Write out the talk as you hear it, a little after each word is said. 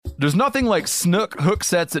There's nothing like snook hook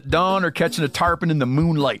sets at dawn or catching a tarpon in the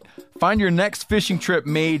moonlight. Find your next fishing trip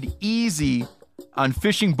made easy on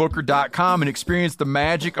fishingbooker.com and experience the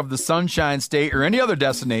magic of the Sunshine State or any other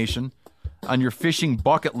destination on your fishing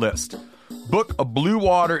bucket list. Book a blue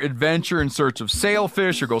water adventure in search of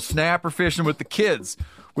sailfish or go snapper fishing with the kids.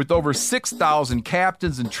 With over 6,000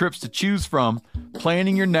 captains and trips to choose from,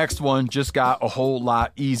 planning your next one just got a whole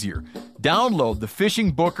lot easier. Download the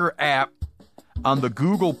Fishing Booker app on the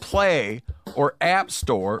Google Play or App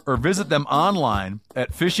Store or visit them online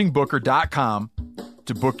at fishingbooker.com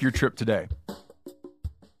to book your trip today.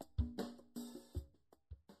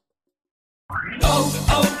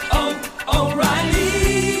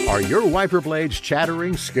 O'Reilly. Are your wiper blades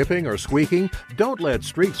chattering, skipping, or squeaking? Don't let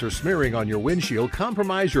streaks or smearing on your windshield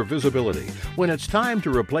compromise your visibility. When it's time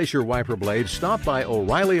to replace your wiper blades, stop by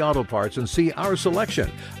O'Reilly Auto Parts and see our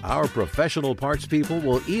selection. Our professional parts people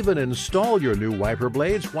will even install your new wiper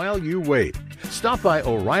blades while you wait. Stop by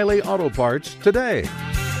O'Reilly Auto Parts today.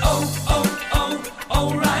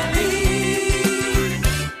 O'Reilly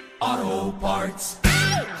Auto Parts.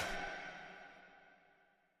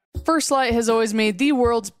 First Light has always made the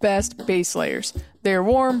world's best base layers. They are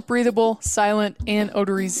warm, breathable, silent, and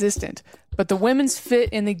odor resistant. But the women's fit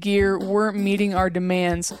and the gear weren't meeting our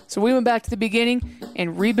demands, so we went back to the beginning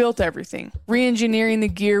and rebuilt everything. Re-engineering the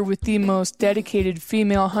gear with the most dedicated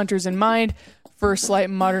female hunters in mind, First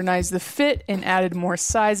Light modernized the fit and added more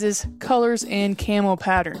sizes, colors, and camo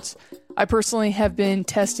patterns. I personally have been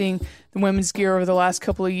testing the women's gear over the last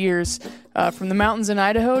couple of years, from the mountains in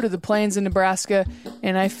Idaho to the plains in Nebraska,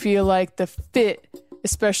 and I feel like the fit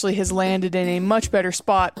especially has landed in a much better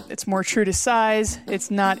spot. It's more true to size.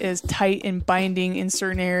 It's not as tight and binding in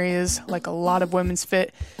certain areas like a lot of women's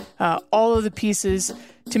fit. All of the pieces,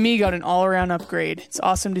 to me, got an all-around upgrade. It's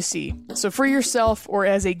awesome to see. So for yourself or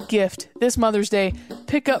as a gift this Mother's Day,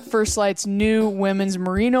 pick up First Light's new women's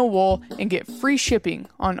merino wool and get free shipping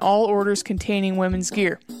on all orders containing women's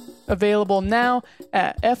gear. Available now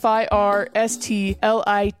at FIRSTLITE.com.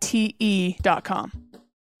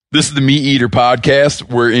 This is the Meat Eater Podcast.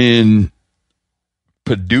 We're in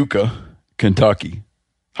Paducah, Kentucky.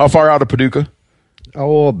 How far out of Paducah?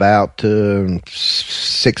 Oh, about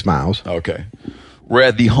 6 miles. Okay. We're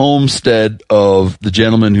at the homestead of the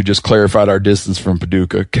gentleman who just clarified our distance from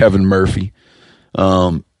Paducah, Kevin Murphy.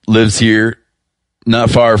 Lives here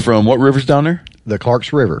not far from, what river's down there? The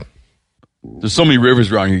Clarks River. There's so many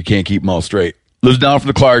rivers around here, you can't keep them all straight. Lives down from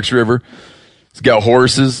the Clarks River. He's got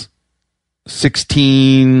horses,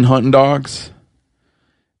 16 hunting dogs,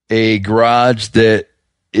 a garage that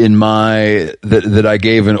I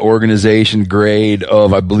gave an organization grade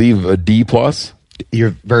of, I believe, a D+.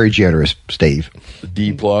 You're very generous, Steve. A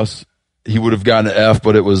D+. He would have gotten an F,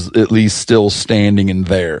 but it was at least still standing in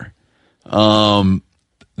there. The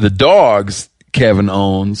dogs Kevin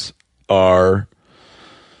owns are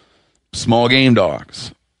small game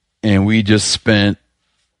dogs, and we just spent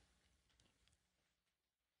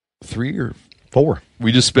 3 or 4.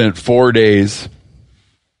 We just spent 4 days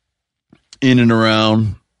in and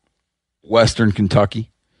around Western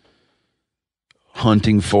Kentucky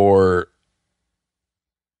hunting for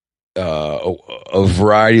a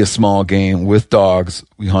variety of small game with dogs.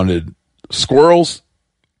 We hunted squirrels,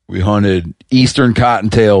 we hunted eastern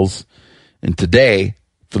cottontails, and today,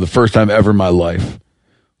 for the first time ever in my life,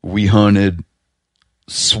 we hunted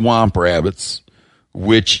swamp rabbits,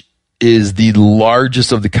 which is the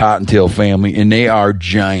largest of the cottontail family, and they are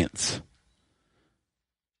giants.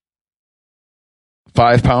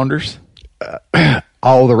 5-pounders?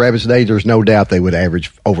 All the rabbits today, there's no doubt they would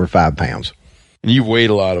average over 5 pounds. And you've weighed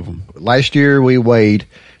a lot of them. Last year, we weighed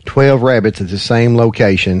 12 rabbits at the same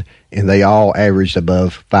location, and they all averaged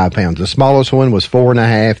above 5 pounds. The smallest one was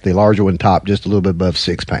 4.5. The larger one topped just a little bit above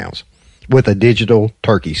 6 pounds with a digital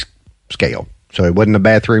turkey scale. So it wasn't a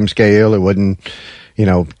bathroom scale. It wasn't,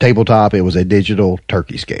 tabletop. It was a digital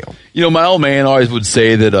turkey scale. My old man always would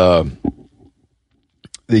say that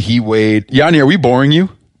he weighed. Yanni, are we boring you?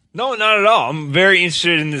 No, not at all. I'm very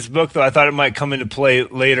interested in this book, though. I thought it might come into play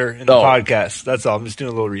later in the podcast. That's all. I'm just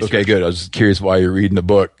doing a little research. Okay, good. I was just curious why you're reading the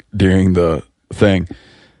book during the thing.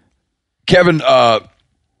 Kevin,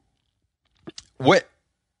 what?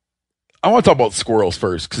 I want to talk about squirrels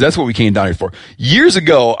first, because that's what we came down here for. Years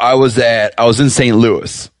ago, I was in St.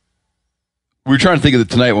 Louis. We were trying to think of it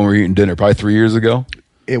tonight when we were eating dinner, probably 3 years ago.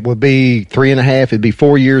 It would be 3.5. It'd be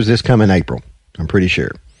 4 years this coming April, I'm pretty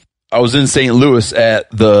sure. I was in St. Louis I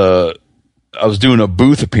was doing a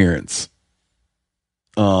booth appearance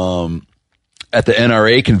at the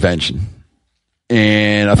NRA convention.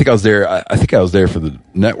 And I think I was there for the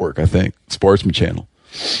network, Sportsman Channel.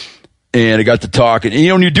 and I got to talking.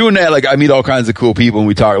 And, when you're doing that, like I meet all kinds of cool people and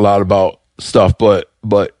we talk a lot about stuff.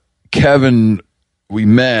 But Kevin, we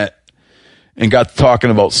met and got to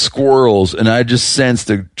talking about squirrels, and I just sensed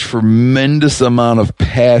a tremendous amount of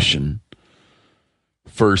passion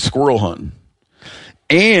for squirrel hunting.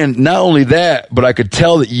 And not only that, but I could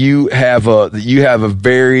tell that you have a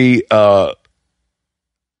very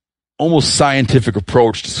almost scientific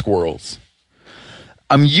approach to squirrels.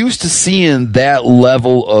 I'm used to seeing that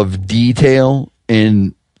level of detail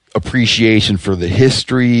and appreciation for the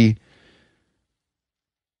history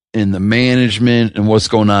and the management and what's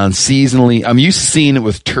going on seasonally. I'm used to seeing it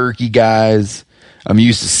with turkey guys. I'm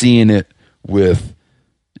used to seeing it with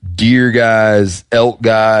deer guys, elk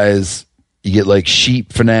guys. You get like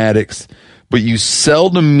sheep fanatics, but you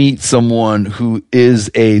seldom meet someone who is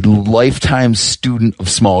a lifetime student of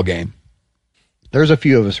small game. There's a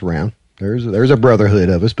few of us around. There's a brotherhood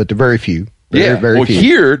of us, but they're very few. Very few.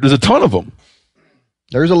 Here, there's a ton of them.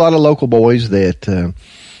 There's a lot of local boys that,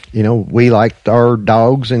 we like our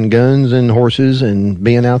dogs and guns and horses and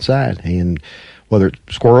being outside. And whether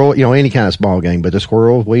it's squirrel, any kind of small game, but the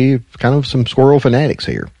squirrel, we've kind of some squirrel fanatics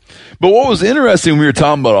here. But what was interesting when we were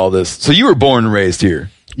talking about all this, so you were born and raised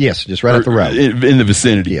here. Yes, just right up the road. In the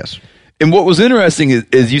vicinity. Yes. And what was interesting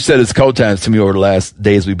is you said it's couple times to me over the last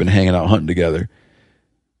days we've been hanging out hunting together.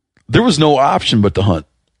 There was no option but to hunt.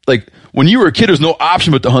 Like when you were a kid, there was no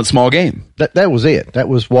option but to hunt small game. That was it. That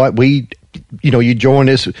was what we, you joined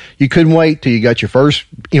us. You couldn't wait till you got your first,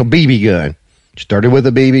 BB gun. You started with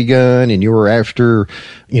a BB gun, and you were after,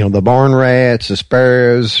 the barn rats, the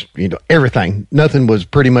sparrows, everything. Nothing was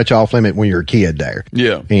pretty much off limit when you were a kid there.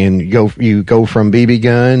 Yeah. And you go from BB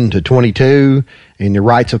gun to 22, and your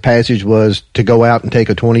rites of passage was to go out and take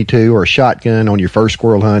a 22 or a shotgun on your first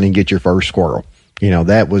squirrel hunt and get your first squirrel.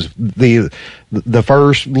 That was the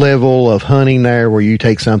first level of hunting there, where you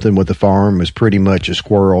take something with the farm was pretty much a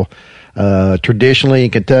squirrel. Traditionally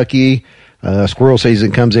in Kentucky, squirrel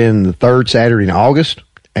season comes in the third Saturday in August,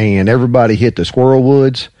 and everybody hit the squirrel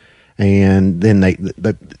woods. And then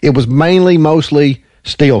it was mostly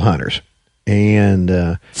still hunters.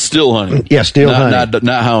 And still hunting. Yeah, still hunting.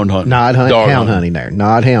 Not hound hunting. Not hound hunting there.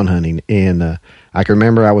 Not hound hunting. And I can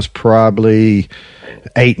remember I was probably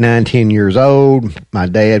 8, 9, 10 years old. My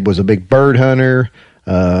dad was a big bird hunter.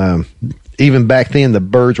 Even back then, the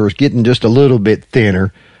birds were getting just a little bit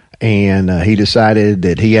thinner. And he decided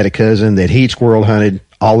that he had a cousin that he'd squirrel hunted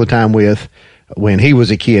all the time with when he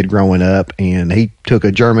was a kid growing up. And he took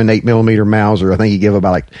a German 8mm Mauser. I think he gave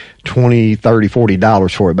about like $20, $30,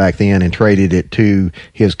 $40 for it back then, and traded it to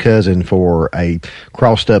his cousin for a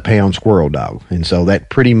crossed up hound squirrel dog. And so that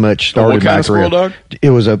pretty much started what kind of squirrel dog?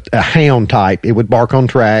 It was a hound type. It would bark on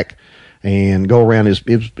track and go around as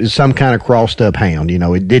some kind of crossed up hound.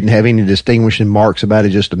 It didn't have any distinguishing marks about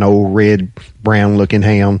it, just an old red, brown looking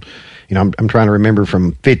hound. I'm trying to remember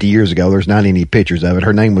from 50 years ago. There's not any pictures of it.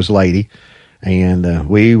 Her name was Lady. And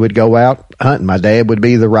we would go out hunting. My dad would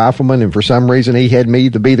be the rifleman, and for some reason he had me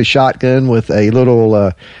to be the shotgun with a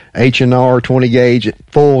little H&R 20 gauge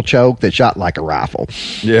full choke that shot like a rifle.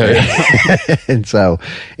 Yeah. and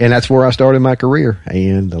that's where I started my career.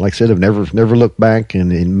 And like I said, I've never looked back,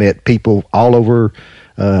 and met people all over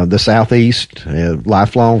the Southeast,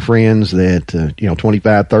 lifelong friends that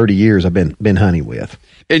 25, 30 years I've been hunting with.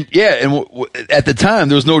 And at the time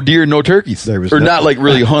there was no deer, no turkeys, not like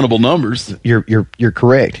really huntable numbers. You're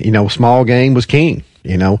correct. Small game was king.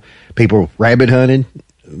 People rabbit hunted.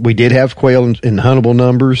 We did have quail in huntable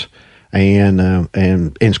numbers,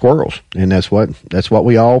 and squirrels, and that's what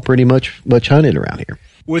we all pretty much hunted around here.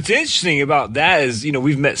 What's interesting about that is,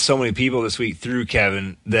 we've met so many people this week through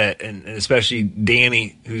Kevin and especially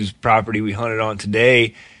Danny, whose property we hunted on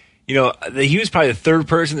today. He was probably the third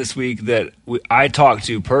person this week that I talked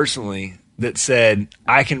to personally that said,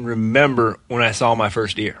 I can remember when I saw my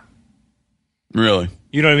first deer. Really?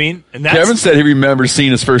 You know what I mean? And Kevin said he remembers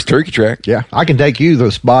seeing his first turkey track. Yeah, I can take you to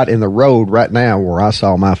the spot in the road right now where I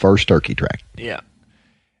saw my first turkey track. Yeah.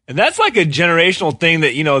 And that's like a generational thing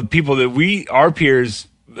that, people that our peers,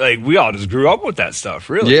 like we all just grew up with that stuff,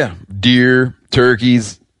 really. Yeah. Deer,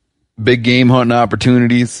 turkeys, big game hunting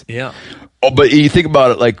opportunities. Yeah. Oh, but you think about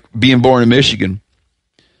it, like being born in Michigan,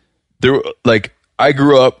 I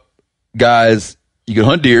grew up, guys, you could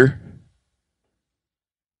hunt deer.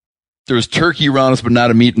 There was turkey around us, but not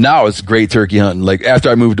a meat. Now it's great turkey hunting. Like after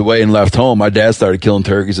I moved away and left home, my dad started killing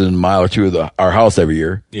turkeys in a mile or two of our house every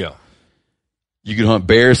year. Yeah. You could hunt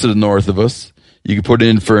bears to the north of us. You could put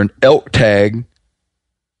in for an elk tag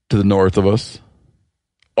to the north of us,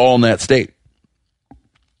 all in that state.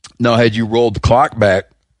 Now, had you rolled the clock back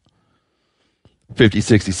 50,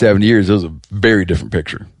 60, 70 years, it was a very different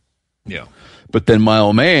picture. Yeah. But then my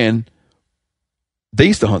old man, they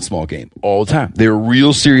used to hunt small game all the time. They were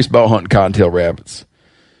real serious about hunting cottontail rabbits.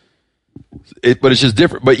 But it's just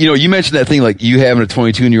different. But, you mentioned that thing like you having a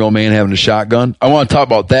 22-year-old man having a shotgun. I want to talk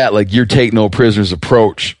about that, like your take no prisoners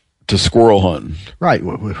approach to squirrel hunting. Right.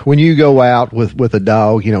 When you go out with a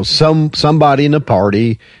dog, somebody in the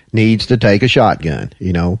party needs to take a shotgun,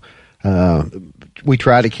 we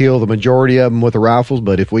try to kill the majority of them with the rifles,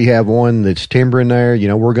 but if we have one that's timbering there,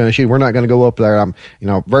 we're going to shoot. We're not going to go up there.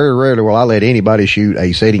 Very rarely will I let anybody shoot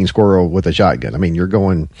a sitting squirrel with a shotgun. I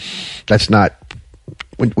mean, that's not,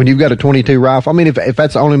 when you've got a 22 rifle, I mean, if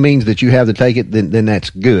that's the only means that you have to take it, then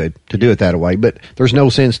that's good to do it that way, but there's no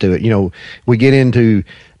sense to it. We get into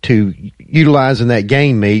utilizing that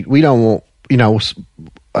game meat. We don't want,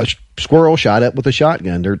 a squirrel shot up with a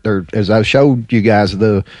shotgun. They're as I showed you guys,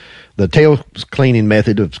 the tail cleaning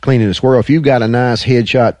method of cleaning a squirrel. If you've got a nice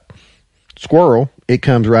headshot squirrel, it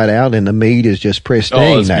comes right out and the meat is just pristine.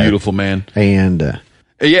 Oh, it's beautiful, man. And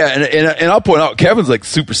and I'll point out, Kevin's like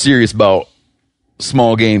super serious about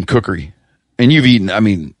small game cookery, and you've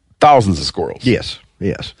eaten, thousands of squirrels. Yes.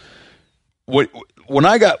 When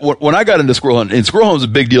I got into squirrel hunting, and squirrel hunting was a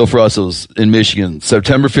big deal for us. It was in Michigan,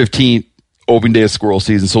 September 15th, opening day of squirrel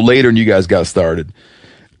season. So later, and you guys got started,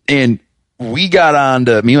 and we got on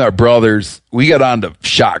to, me and my brothers, we got on to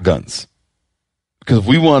shotguns because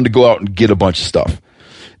we wanted to go out and get a bunch of stuff.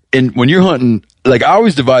 And when you're hunting, like I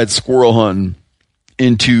always divide squirrel hunting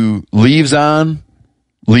into leaves on,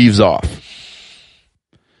 leaves off.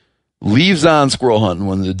 Leaves on squirrel hunting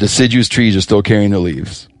when the deciduous trees are still carrying their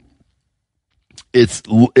leaves. It's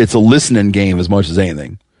a listening game as much as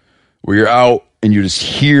anything, where you're out and you just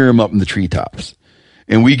hear them up in the treetops.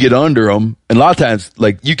 And we get under them, and a lot of times,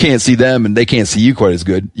 like, you can't see them and they can't see you quite as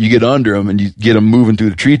good. You get under them and you get them moving through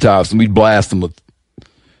the treetops, and we blast them with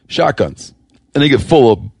shotguns. And they get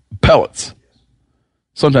full of pellets.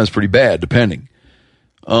 Sometimes pretty bad, depending.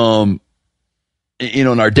 And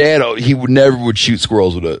our dad, he would shoot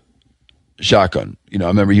squirrels with a shotgun. I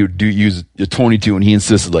remember he would use a 22, and he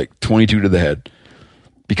insisted like 22 to the head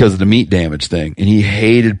because of the meat damage thing. And he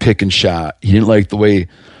hated picking shot. He didn't like the way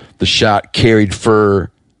the shot carried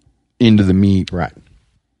fur into the meat. Right.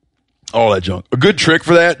 All that junk. A good trick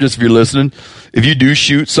for that, just if you're listening, if you do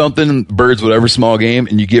shoot something, birds, whatever, small game,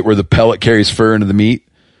 and you get where the pellet carries fur into the meat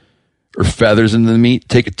or feathers into the meat,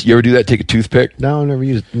 you ever do that? Take a toothpick? No, I never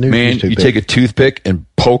used toothpick. You take a toothpick and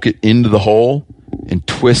poke it into the hole and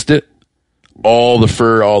twist it. All the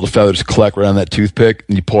fur, all the feathers collect right on that toothpick,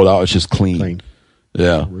 and you pull it out. It's just clean.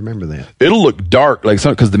 Yeah. Remember that. It'll look dark, like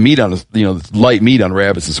because the meat on the light meat on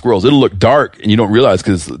rabbits and squirrels, it'll look dark, and you don't realize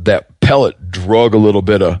because that pellet drug a little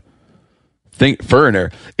bit of fur in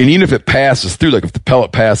there. And even if it passes through, like if the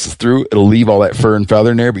pellet passes through, it'll leave all that fur and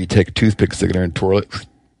feather in there. But you take a toothpick, stick it there, and twirl it,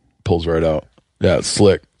 pulls right out. Yeah, it's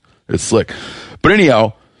slick. It's slick. But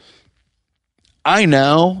anyhow, I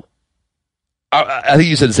think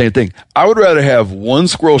you said the same thing. I would rather have one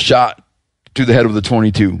squirrel shot to the head with a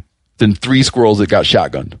 22 than 3 squirrels that got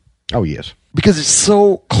shotgunned. Oh, yes. Because it's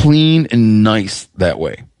so clean and nice that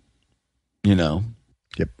way. Yep.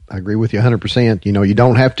 I agree with you 100%. You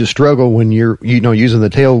don't have to struggle when you're, using the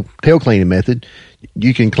tail cleaning method.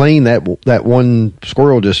 You can clean that one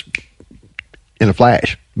squirrel just in a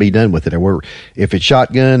flash, be done with it. Or if it's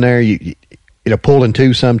shotgun there, it'll pull in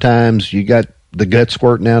 2 sometimes. You got the gut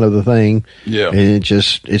squirting out of the thing. Yeah. And it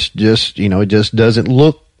just doesn't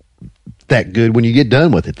look that good when you get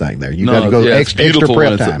done with the thing there. You got to go extra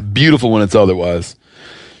prep time. Beautiful when it's otherwise.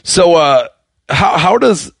 So, how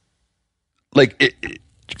does, like,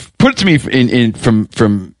 put it to me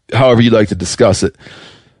from however you'd like to discuss it.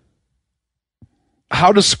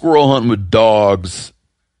 How does squirrel hunting with dogs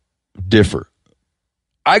differ?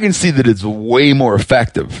 I can see that it's way more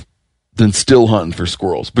effective than still hunting for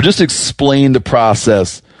squirrels. But just explain the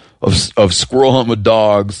process of squirrel hunting with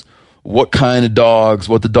dogs, what kind of dogs,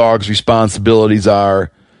 what the dog's responsibilities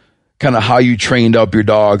are, kind of how you trained up your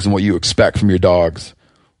dogs and what you expect from your dogs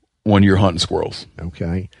when you're hunting squirrels.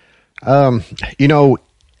 Okay.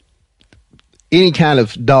 Any kind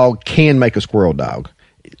of dog can make a squirrel dog.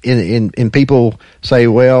 And people say,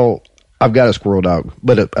 well, I've got a squirrel dog.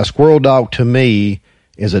 But a squirrel dog to me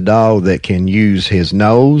is a dog that can use his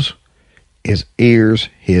nose, his ears,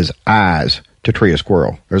 his eyes to tree a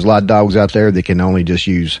squirrel. There's a lot of dogs out there that can only just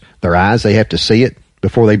use their eyes. They have to see it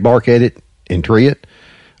before they bark at it and tree it,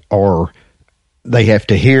 or they have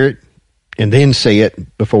to hear it and then see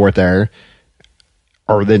it before it's there.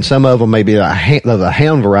 Or then some of them, maybe the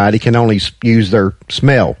hound variety, can only use their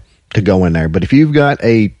smell to go in there. But if you've got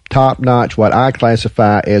a top-notch, what I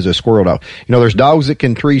classify as a squirrel dog, there's dogs that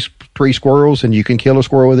can tree squirrels and you can kill a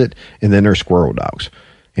squirrel with it, and then there's squirrel dogs.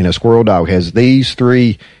 And a squirrel dog has these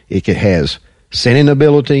three. It has scenting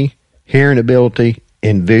ability, hearing ability,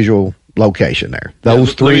 and visual location there.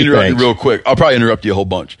 Those three Let me interrupt things. you real quick. I'll probably interrupt you a whole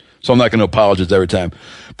bunch, so I'm not going to apologize every time.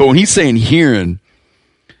 But when he's saying hearing,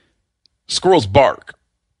 squirrels bark.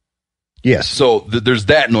 Yes. So there's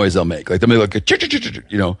that noise they'll make. Like they'll make like a chick.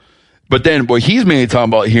 But then what he's mainly talking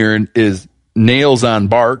about hearing is nails on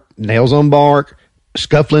bark. Nails on bark,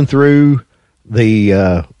 scuffling through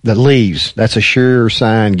the leaves. That's a sure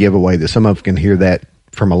sign giveaway that some of them can hear that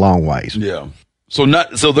from a long ways. Yeah. So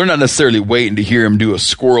they're not necessarily waiting to hear him do a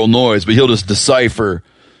squirrel noise, but he'll just decipher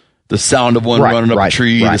the sound of one running up a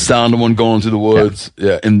tree, the sound of one going through the woods.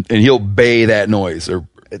 Yeah. And he'll bay that noise or.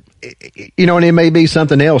 And it may be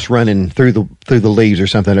something else running through the leaves or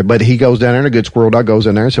something. But he goes down there, and a good squirrel dog goes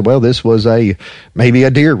in there and said, "Well, this was maybe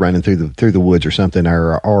a deer running through the woods or something,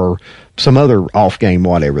 or some other off game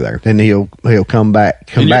whatever there." Then he'll come back.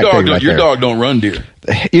 Your dog don't run deer.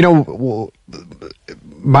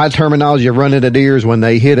 My terminology of running a deer is when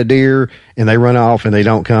they hit a deer and they run off and they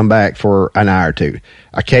don't come back for an hour or two.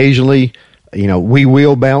 Occasionally, we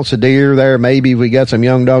will bounce a deer there. Maybe we got some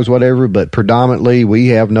young dogs, whatever, but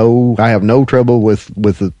predominantly I have no trouble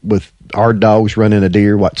with our dogs running a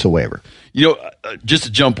deer whatsoever. Just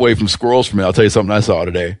to jump away from squirrels for me, I'll tell you something I saw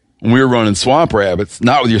today. When we were running swamp rabbits,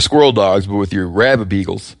 not with your squirrel dogs, but with your rabbit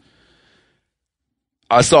beagles,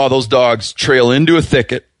 I saw those dogs trail into a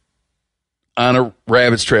thicket on a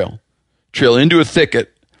rabbit's trail into a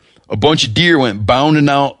thicket. A bunch of deer went bounding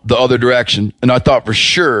out the other direction, and I thought for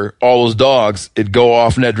sure all those dogs would go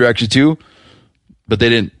off in that direction too, but they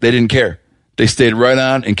didn't. They didn't care. They stayed right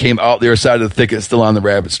on and came out the other side of the thicket, still on the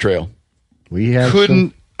rabbit's trail. We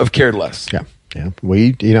couldn't have cared less. Yeah.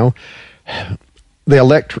 We, the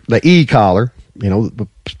e-collar,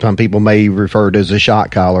 some people may refer to it as a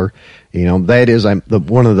shot collar. That is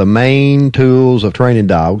one of the main tools of training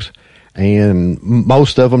dogs. And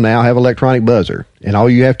most of them now have electronic buzzer. And all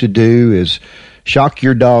you have to do is shock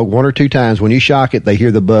your dog one or two times. When you shock it, they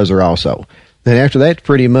hear the buzzer also. Then after that,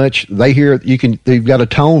 pretty much, they've got a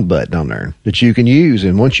tone button on there that you can use.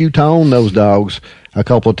 And once you tone those dogs a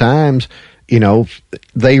couple of times,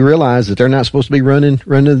 they realize that they're not supposed to be running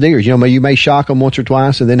the deers. You may shock them once or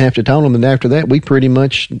twice and then have to tone them. And after that, we pretty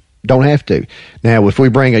much don't have to. Now, if we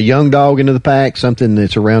bring a young dog into the pack, something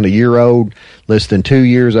that's around a year old, less than 2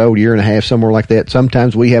 years old, year and a half, somewhere like that,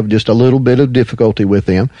 sometimes we have just a little bit of difficulty with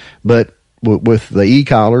them. But with the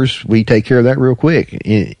e-collars, we take care of that real quick.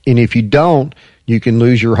 And if you don't, you can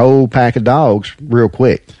lose your whole pack of dogs real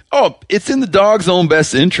quick. Oh, it's in the dog's own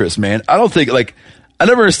best interest, man. I don't think, I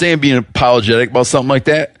never understand being apologetic about something like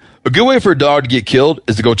that. A good way for a dog to get killed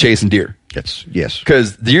is to go chasing deer. Yes.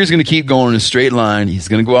 Because the deer's going to keep going in a straight line. He's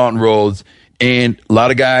going to go out in roads. And a lot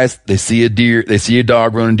of guys, they see a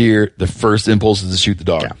dog running deer. The first impulse is to shoot the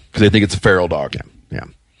dog because they think it's a feral dog. Yeah.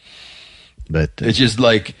 But it's just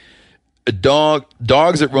like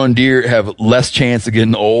dogs that run deer have less chance of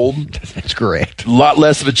getting old. That's correct. A lot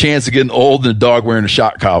less of a chance of getting old than a dog wearing a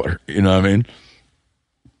shot collar. You know what I mean?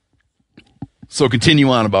 So continue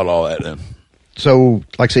on about all that then. So,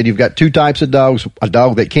 like I said, you've got two types of dogs, a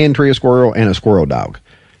dog that can tree a squirrel and a squirrel dog.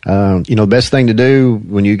 The best thing to do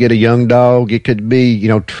when you get a young dog, it could be,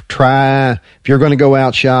 try, if you're going to go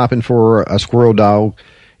out shopping for a squirrel dog,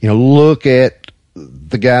 look at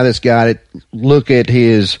the guy that's got it, look at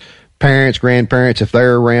his parents, grandparents, if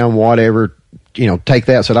they're around, whatever, take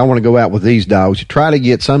that. Said, I want to go out with these dogs. You try to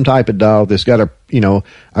get some type of dog that's got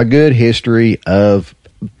a good history of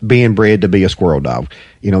being bred to be a squirrel dog.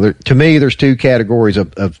 To me, there's two categories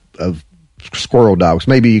of squirrel dogs.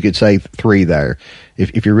 Maybe you could say three there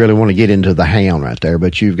if you really want to get into the hound right there.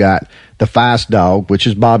 But you've got the Feist dog, which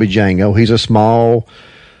is Bobby Django. He's a small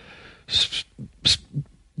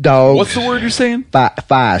dog. What's the word you're saying?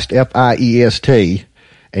 Feist, F-I-E-S-T.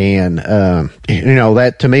 And,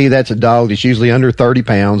 that to me, that's a dog that's usually under 30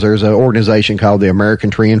 pounds. There's an organization called the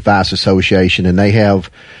American Tree and Feist Association, and they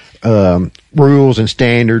have rules and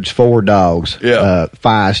standards for dogs.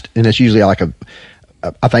 Feist, and it's usually like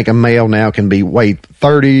I think a male now can be weighed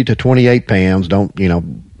 30 to 28 pounds.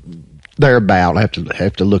 They're about have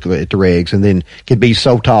to look at the regs, and then can be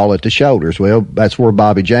so tall at the shoulders. Well, that's where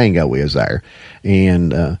Bobby Django is there,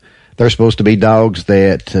 and they're supposed to be dogs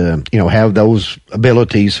that have those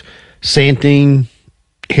abilities, scenting,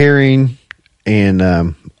 hearing,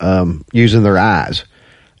 and using their eyes.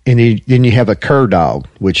 And then you have a cur dog,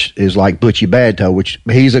 which is like Butchie Badtoe, which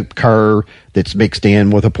he's a cur that's mixed in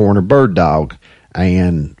with a pointer bird dog.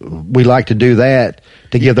 And we like to do that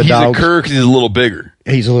to give the dogs. He's a cur because he's a little bigger.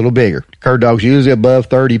 He's a little bigger. Cur dog's usually above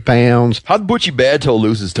 30 pounds. How'd Butchie Badtoe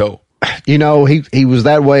lose his toe? You know, he was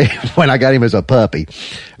that way when I got him as a puppy.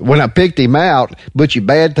 When I picked him out, Butchie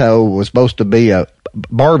Badtoe was supposed to be a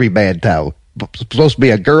Barbie Badtoe, supposed to be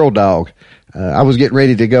a girl dog. I was getting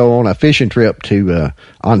ready to go on a fishing trip to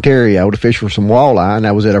Ontario to fish for some walleye, and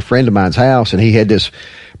I was at a friend of mine's house, and he had this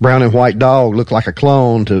brown and white dog, looked like a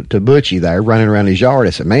clone to Butchie there, running around his yard. I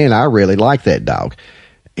said, man, I really like that dog.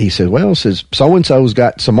 He said, well, says, so-and-so's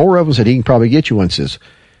got some more of them, said he can probably get you one. I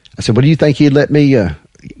said, well, do you think he'd let me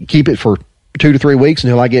keep it for 2 to 3 weeks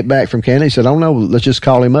until I get back from Canada? He said, oh, no, let's just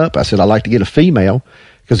call him up. I said, I'd like to get a female,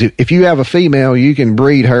 because if you have a female, you can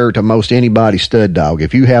breed her to most anybody's stud dog.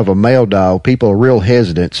 If you have a male dog, people are real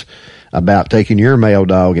hesitant about taking your male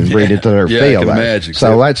dog and breeding it to their field. I can imagine.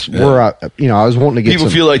 So that's where I was wanting to get people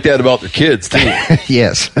feel like that about their kids, too.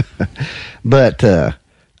 Yes. But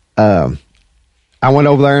I went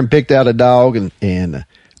over there and picked out a dog, and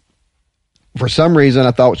for some reason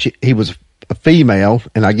I thought he was a female,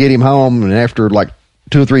 and I get him home, and after like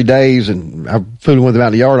 2 or 3 days, and I'm fooling with him out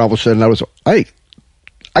in the yard, all of a sudden I was, hey,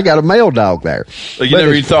 I got a male dog there. Like you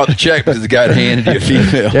never even thought to check because the guy had handed you a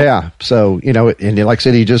female. Yeah. So, and then, like I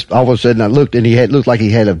said, he just, all of a sudden I looked, and looked like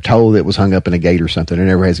he had a toe that was hung up in a gate or something, and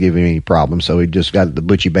never has given him any problems. So he just got the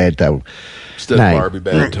Butchie Badtoe. Instead of Barbie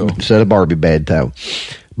Badtoe. Instead of Barbie Badtoe.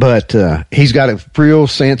 But he's got a real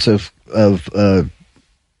sense of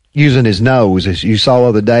using his nose. As you saw the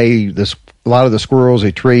other day, a lot of the squirrels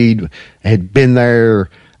he treed had been there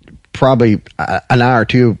probably an hour or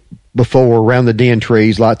two before around the den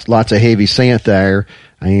trees. Lots of heavy scent there,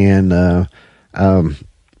 and Bobby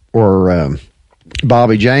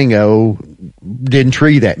Django didn't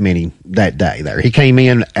tree that many that day there. He came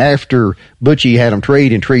in after Butchie had him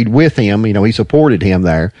treed and treed with him. He supported him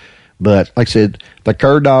there. But like I said, the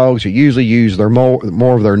cur dogs usually use their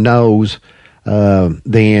more of their nose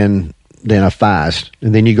than a feist.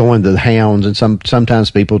 And then you go into the hounds, and sometimes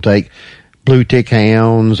people take blue tick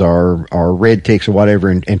hounds or red ticks or whatever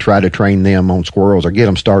and try to train them on squirrels or get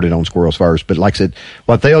them started on squirrels first. But like I said,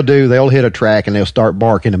 what they'll do, they'll hit a track and they'll start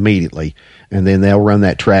barking immediately. And then they'll run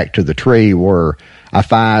that track to the tree, where a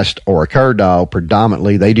feist or a cur dog,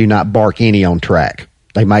 predominantly, they do not bark any on track.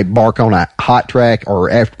 They might bark on a hot track, or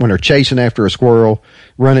when they're chasing after a squirrel,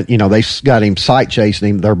 running, they got him sight chasing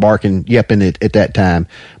him, they're barking, yipping at that time.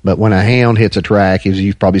 But when a hound hits a track, as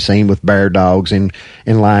you've probably seen with bear dogs and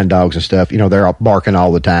lion dogs and stuff, they're barking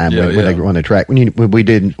all the time when they run the track.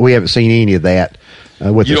 We haven't seen any of that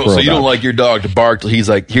with the squirrel. So you don't like your dog to bark till he's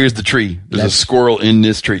like, here's the tree. There's a squirrel in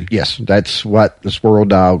this tree. Yes, that's what the squirrel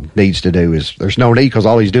dog needs to do. Is there's no need, because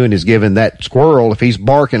all he's doing is giving that squirrel, if he's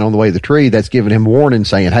barking on the way to the tree, that's giving him warning,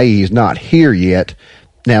 saying, hey, he's not here yet.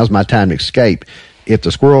 Now's my time to escape. If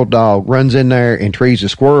the squirrel dog runs in there and trees the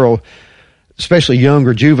squirrel, especially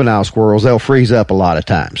younger juvenile squirrels, they'll freeze up a lot of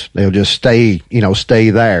times. They'll just stay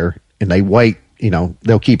there, and they wait,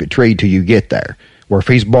 they'll keep it treed till you get there. Where if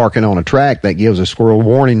he's barking on a track, that gives a squirrel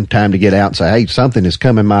warning time to get out and say, hey, something is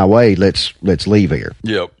coming my way. Let's leave here.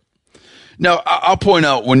 Yep. Now, I'll point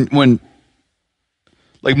out when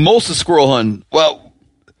like most of squirrel hunting, well,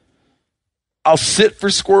 I'll sit for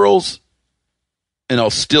squirrels and I'll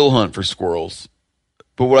still hunt for squirrels.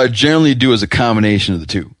 But what I generally do is a combination of the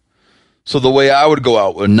two. So the way I would go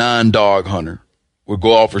out with a non-dog hunter would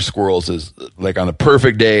go out for squirrels is like on a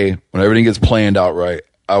perfect day when everything gets planned out right.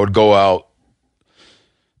 I would go out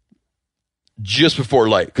just before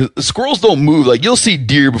light, because the squirrels don't move. Like you'll see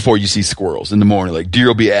deer before you see squirrels in the morning. Like deer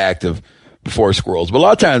will be active before squirrels, but a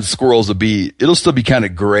lot of times squirrels it'll still be kind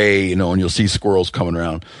of gray, and you'll see squirrels coming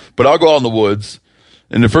around. But I'll go out in the woods,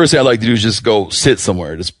 and the first thing I like to do is just go sit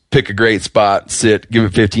somewhere. Just pick a great spot, sit, give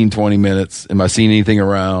it 15, 20 minutes. Am I seeing anything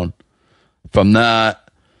around? If I'm not,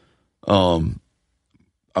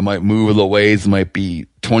 I might move a little ways. It might be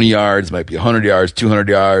 20 yards, might be 100 yards, 200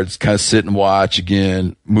 yards, kind of sit and watch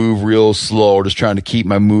again, move real slow, just trying to keep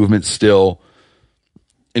my movement still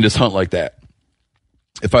and just hunt like that.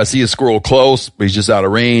 If I see a squirrel close, but he's just out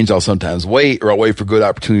of range, I'll sometimes wait, or I'll wait for a good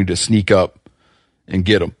opportunity to sneak up and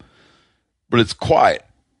get him. But it's quiet.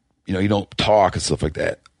 You don't talk and stuff like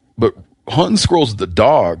that. But hunting squirrels with the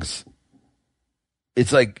dogs,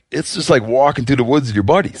 it's just like walking through the woods with your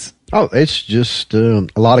buddies. Oh, it's just a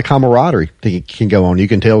lot of camaraderie that can go on. You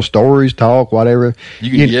can tell stories, talk, whatever.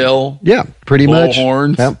 You can yell. Yeah, pretty much. Blow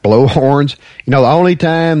horns. Yeah, blow horns. The only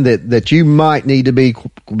time that you might need to be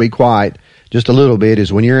quiet just a little bit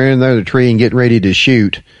is when you're in there the tree and getting ready to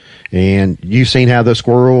shoot, And you've seen how the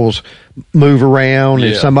squirrels move around.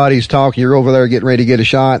 If somebody's talking, you're over there getting ready to get a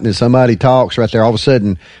shot, and then somebody talks right there. All of a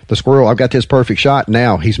sudden, the squirrel, I've got this perfect shot.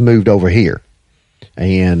 Now he's moved over here.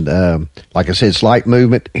 And like I said, slight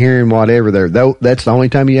movement, hearing whatever there. Though that's the only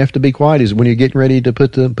time you have to be quiet is when you're getting ready to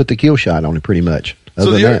put the kill shot on it, pretty much.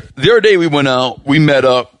 So the other day we went out, we met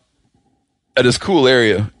up at this cool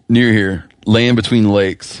area near here, land between the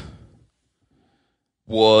lakes.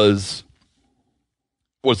 Was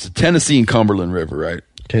what's the Tennessee and Cumberland River, right?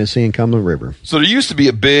 Tennessee and Cumberland River. So there used to be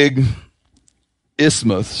a big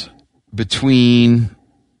isthmus between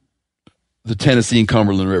the Tennessee and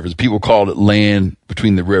Cumberland rivers. People called it land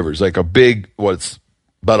between the rivers, like a big, what's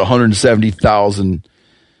about 170,000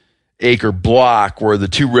 acre block where the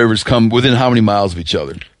two rivers come within how many miles of each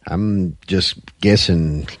other? I'm just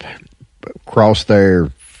guessing across there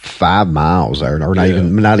 5 miles there, or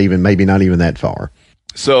not even that far.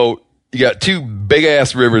 So you got two big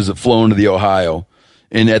ass rivers that flow into the Ohio,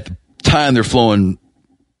 and at the time they're flowing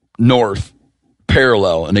north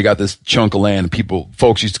parallel, and they got this chunk of land.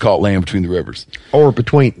 Folks used to call it land between the rivers, or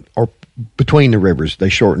between the rivers. They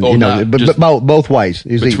shorten, but both ways.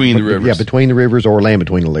 Between the rivers, yeah, between the rivers or land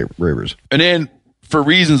between the rivers. And then for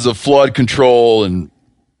reasons of flood control and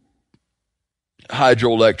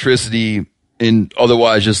hydroelectricity, and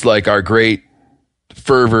otherwise just like our great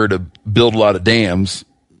fervor to build a lot of dams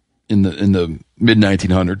in the mid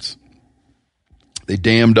 1900s, they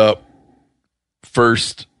dammed up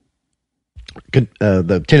first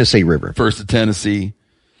the Tennessee River. First the Tennessee.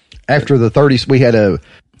 After the 30s, we had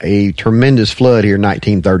a tremendous flood here in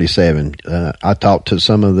 1937. I talked to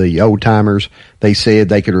some of the old timers. They said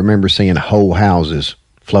they could remember seeing whole houses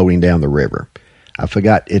floating down the river. I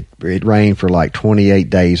forgot it rained for like 28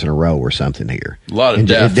 days in a row or something here. A lot of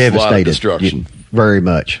death, a lot of destruction. Very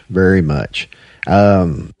much, very much.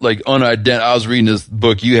 Like I was reading this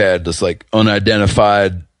book you had, this like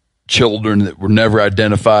unidentified children that were never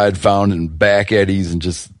identified, found in back eddies, and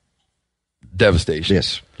just devastation.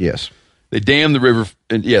 Yes. They dammed the river,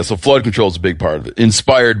 and so flood control is a big part of it,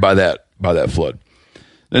 inspired by that flood.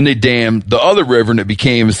 Then they dammed the other river, and it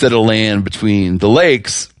became, instead of land between the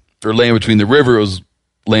lakes, or land between the river, it was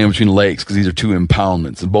land between the lakes, because these are two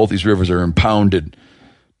impoundments, and both these rivers are impounded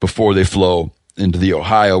before they flow into the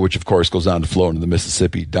Ohio, which of course goes on to flow into the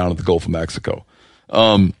Mississippi, down to the Gulf of Mexico.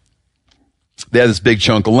 They had this big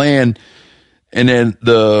chunk of land, and then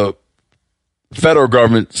the federal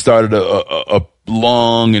government started a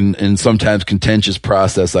long and sometimes contentious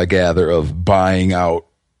process, I gather, of buying out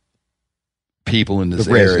people in this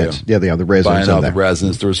area. Yeah, the residents. Buying out the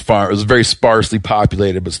residents. It was very sparsely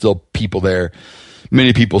populated, but still people there.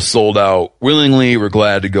 Many people sold out willingly, were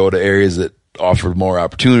glad to go to areas that offered more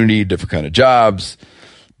opportunity, different kind of jobs,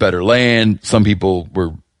 better land. Some people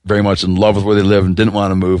were very much in love with where they live and didn't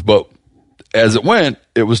want to move. But as it went,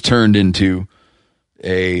 it was turned into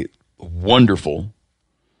a wonderful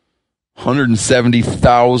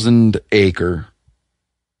 170,000 acre,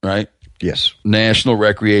 right? Yes. National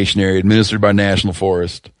recreation area administered by National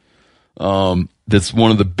Forest. That's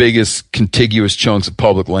one of the biggest contiguous chunks of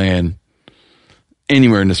public land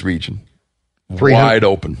anywhere in this region. Wide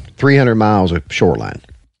open. 300 miles of shoreline.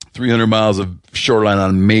 300 miles of shoreline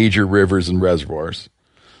on major rivers and reservoirs.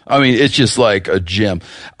 I mean, it's just like a gem.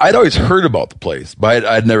 I'd always heard about the place, but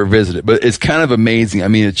I'd never visited. But it's kind of amazing. I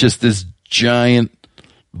mean, it's just this giant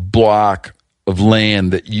block of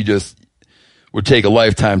land that you just would take a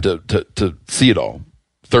lifetime to see it all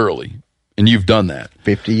thoroughly. And you've done that.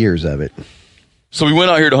 50 years of it. So we went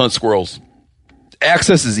out here to hunt squirrels.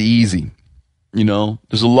 Access is easy. You know,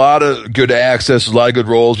 there's a lot of good access, there's a lot of good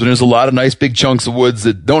roads, but there's a lot of nice big chunks of woods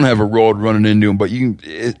that don't have a road running into them. But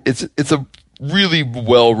it's a really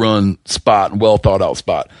well run spot and well thought out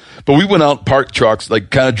spot. But we went out, parked trucks, like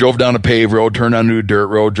kind of drove down a paved road, turned onto a dirt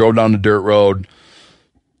road, drove down the dirt road,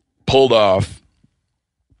 pulled off,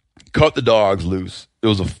 cut the dogs loose. It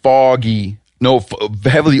was a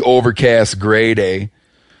heavily overcast gray day.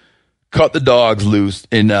 Cut the dogs loose,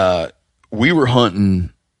 and we were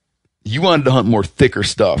hunting. You wanted to hunt more thicker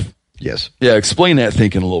stuff. Yes. Yeah, explain that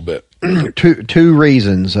thinking a little bit. Two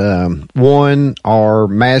reasons. One, our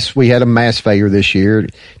mass, we had a mass failure this year.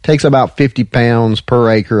 It takes about 50 pounds per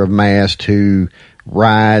acre of mass to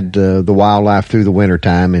ride the wildlife through the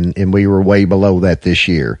wintertime, and we were way below that this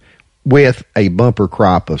year with a bumper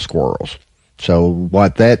crop of squirrels. So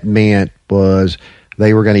what that meant was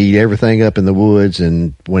they were going to eat everything up in the woods,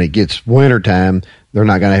 and when it gets wintertime, they're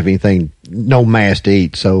not going to have anything, no mast to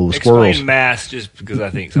eat. So squirrels. Explain mast, just because I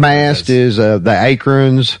think mast is the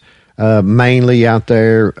acorns mainly out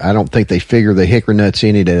there. I don't think they figure the hickory nuts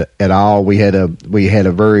in it at all. We had a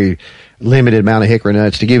very limited amount of hickory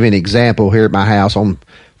nuts. To give you an example, here at my house on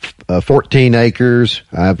 14 acres,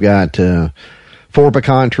 I've got 4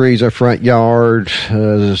 pecan trees, a front yard,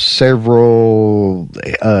 several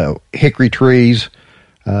hickory trees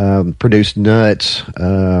produce nuts.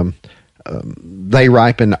 They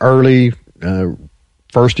ripen early,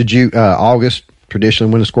 1st of August.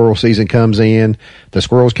 Traditionally, when the squirrel season comes in, the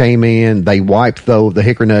squirrels came in. They wiped the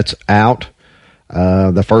hickory nuts out.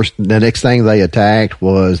 The next thing they attacked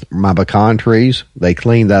was my pecan trees. They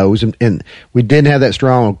cleaned those, and we didn't have that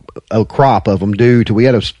strong a crop of them due to we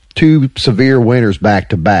had 2 severe winters back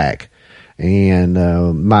to back.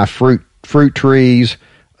 And my fruit trees,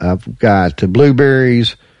 I've got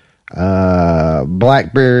blueberries,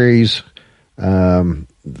 blackberries.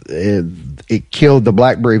 It killed the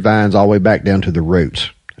blackberry vines all the way back down to the roots.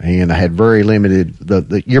 And I had very limited.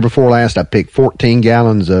 The year before last, I picked 14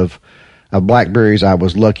 gallons of blackberries. I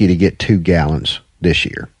was lucky to get 2 gallons this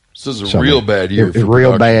year. So this is a real bad year. It's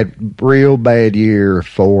real bad year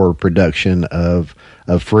for production of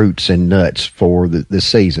fruits and nuts for the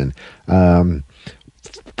season.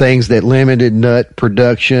 Things that limited nut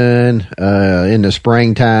production in the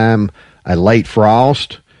springtime, a late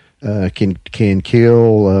frost can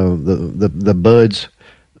kill the buds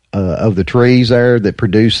of the trees there that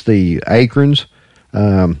produce the acorns.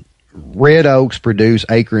 Red oaks produce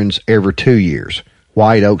acorns every 2 years.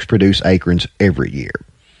 White oaks produce acorns every year.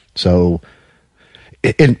 So,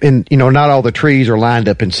 and not all the trees are lined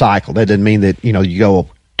up in cycle. That doesn't mean that, you go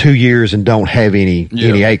 2 years and don't have any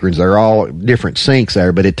acorns. They're all different sinks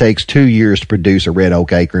there, but it takes 2 years to produce a red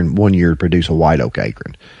oak acorn, 1 year to produce a white oak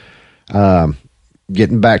acorn.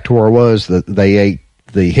 Getting back to where I was, they ate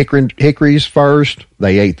the hickories first.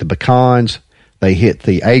 They ate the pecans. They hit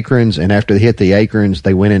the acorns, and after they hit the acorns,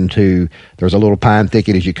 they went into, there's a little pine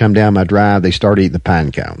thicket as you come down my drive. They started eating the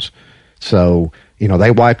pine cones. So,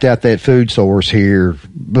 they wiped out that food source here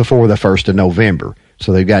before the 1st of November.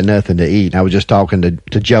 So they've got nothing to eat. And I was just talking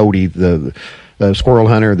to Jody, the squirrel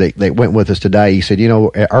hunter that went with us today. He said,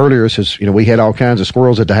 earlier, we had all kinds of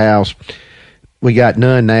squirrels at the house. We got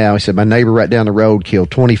none now. He said, my neighbor right down the road killed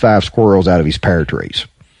 25 squirrels out of his pear trees.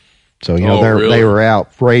 So, they were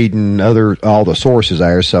out raiding all the sources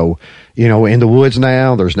there. So, in the woods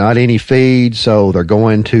now, there's not any feed. So they're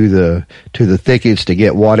going to the thickets to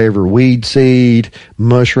get whatever weed seed,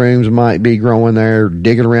 mushrooms might be growing there,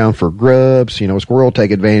 digging around for grubs. Squirrel take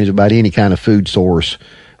advantage of about any kind of food source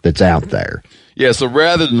that's out there. Yeah. So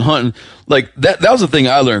rather than hunting, like that was the thing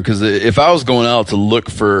I learned. Cause if I was going out to look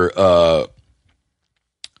for,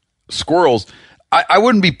 squirrels, I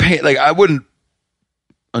wouldn't be paying,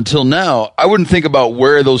 until now, I wouldn't think about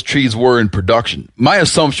where those trees were in production. My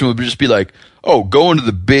assumption would just be like, oh, go into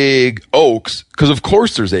the big oaks, because of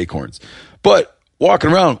course there's acorns. But walking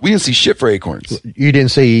around, we didn't see shit for acorns. You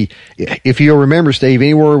didn't see, if you'll remember, Steve,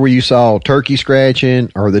 anywhere where you saw turkey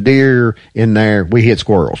scratching or the deer in there, we hit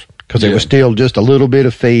squirrels. Because it was still just a little bit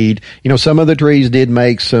of feed. Some of the trees did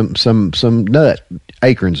make some nut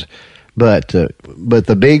acorns. But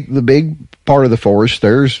the big part of the forest,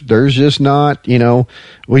 there's just not,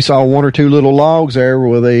 we saw 1 or 2 little logs there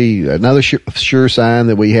with another sure sign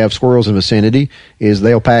that we have squirrels in the vicinity is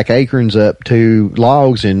they'll pack acorns up to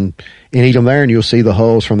logs and eat them there, and you'll see the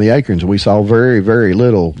hulls from the acorns. We saw very, very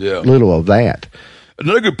little of that.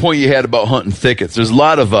 Another good point you had about hunting thickets. There's a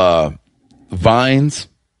lot of vines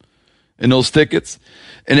in those thickets,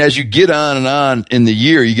 and as you get on and on in the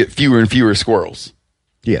year, you get fewer and fewer squirrels.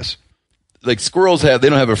 Yes. Like squirrels they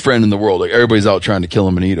don't have a friend in the world. Like everybody's out trying to kill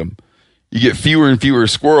them and eat them. You get fewer and fewer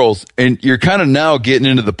squirrels, and you're kind of now getting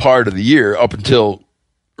into the part of the year up until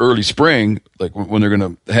early spring, like when they're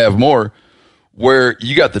going to have more, where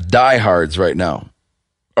you got the diehards right now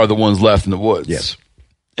are the ones left in the woods. Yes.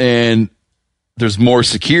 And there's more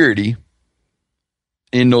security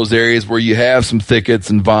in those areas where you have some thickets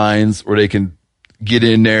and vines where they can get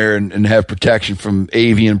in there and have protection from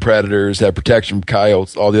avian predators, have protection from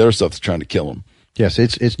coyotes, all the other stuff that's trying to kill them. Yes,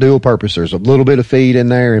 it's dual purpose. There's a little bit of feed in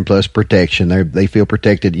there and plus protection. They feel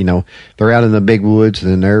protected. They're out in the big woods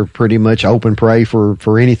and they're pretty much open prey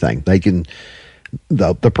for anything. They can,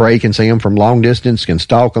 the prey can see them from long distance, can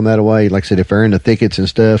stalk them that way. Like I said, if they're in the thickets and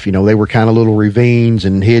stuff, they were kind of little ravines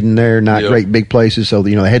and hidden there, not great big places. So,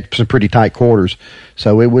 they had some pretty tight quarters.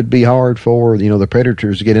 So it would be hard for, the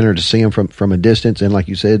predators to get in there to see them from a distance. And like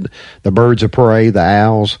you said, the birds of prey, the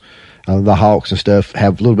owls, the hawks and stuff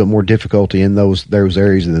have a little bit more difficulty in those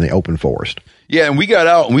areas than the open forest. Yeah. And we got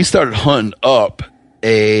out and we started hunting up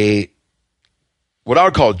what I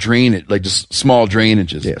would call drainage, like just small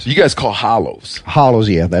drainages. Yes. You guys call hollows. Hollows,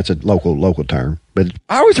 yeah, that's a local term. But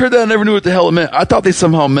I always heard that. I never knew what the hell it meant. I thought they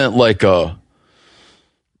somehow meant like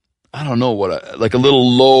I don't know like a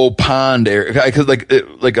little low pond area, because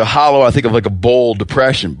like a hollow. I think of like a bowl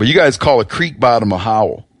depression, but you guys call a creek bottom a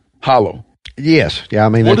hollow. Yes, yeah. I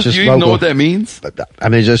mean, What that's do just you even know local. what that means? I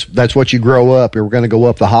mean, that's what you grow up. We're going to go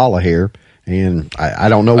up the hollow here, and I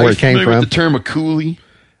don't know Are where you it came familiar from. with the term a coulee?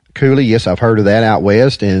 Coulee, yes, I've heard of that out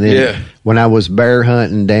west. And then when I was bear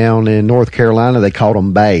hunting down in North Carolina, they called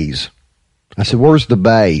them bays. I said, "Where's the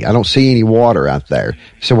bay? I don't see any water out there."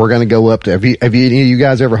 So we're going to go up to. Have any of you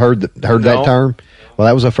guys ever heard that term? Well,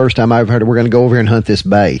 that was the first time I ever heard it. We're going to go over here and hunt this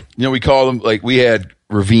bay. You know, we call them, like, we had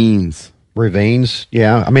ravines. Ravines,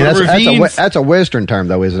 yeah. I mean, that's a Western term,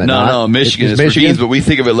 though, isn't it? No, Michigan. It's ravines, but we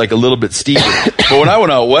think of it like a little bit steeper. But when I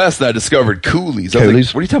went out west and I discovered coulees, I was like,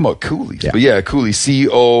 what are you talking about, coulees? Yeah. But yeah, coulee,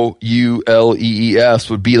 Coulees,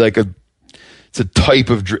 would be like it's a type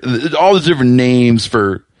of, all the different names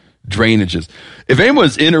for drainages. If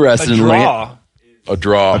anyone's interested in land, a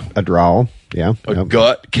draw, yeah. a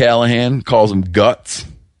gut, Callahan calls them guts.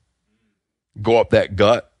 Go up that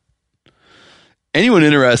gut. Anyone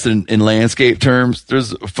interested in landscape terms,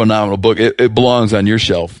 there's a phenomenal book. It belongs on your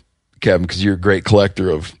shelf, Kevin, because you're a great collector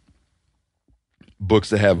of books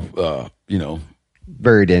that have,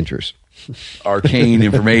 Buried interest, arcane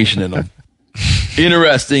information in them.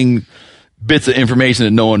 Interesting bits of information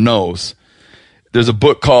that no one knows. There's a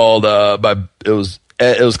book called it was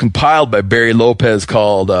compiled by Barry Lopez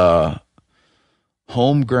called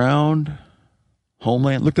Homeland.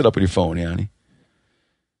 Look that up on your phone, Yanni.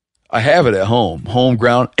 I have it at home. Home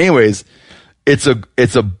ground. Anyways, it's a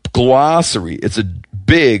glossary. It's a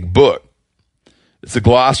big book. It's a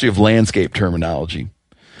glossary of landscape terminology,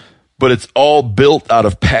 but it's all built out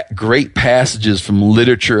of great passages from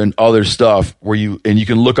literature and other stuff where you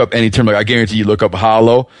can look up any term. Like, I guarantee you look up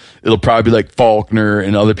hollow, it'll probably be like Faulkner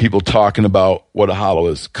and other people talking about what a hollow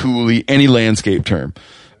is. Coulee, any landscape term,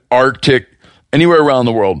 Arctic, anywhere around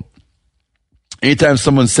the world. Anytime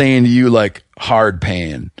someone's saying to you like hard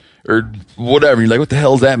pan or whatever, you're like, what the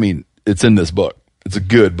hell does that mean? It's in this book. It's a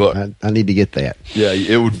good book. I need to get that. Yeah,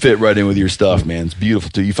 it would fit right in with your stuff, man. It's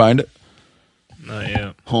beautiful too. You find it? Not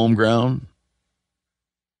yet. Home ground.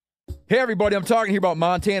 Hey everybody, I'm talking here about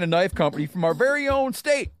Montana Knife Company from our very own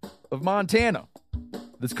state of Montana.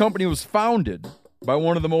 This company was founded by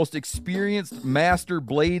one of the most experienced master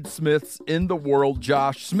bladesmiths in the world,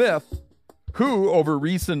 Josh Smith, who over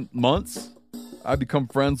recent months I've become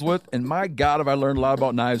friends with, and my God, have I learned a lot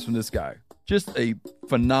about knives from this guy. Just a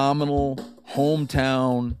phenomenal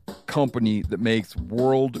hometown company that makes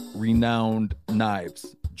world-renowned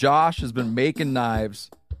knives. Josh has been making knives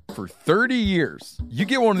for 30 years. You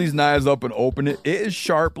get one of these knives up and open it, it is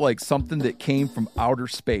sharp like something that came from outer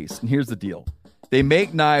space. And here's the deal. They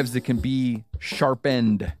make knives that can be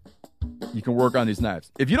sharpened. You can work on these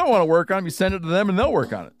knives. If you don't want to work on them, you send it to them and they'll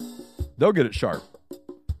work on it. They'll get it sharp.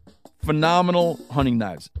 Phenomenal hunting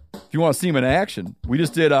knives. If you want to see them in action, we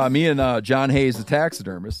just did, me and John Hayes, the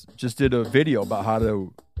taxidermist, just did a video about how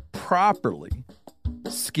to properly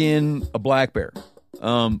skin a black bear.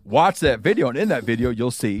 Watch that video, and in that video, you'll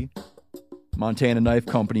see Montana Knife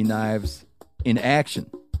Company knives in action.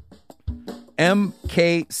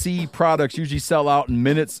 MKC products usually sell out in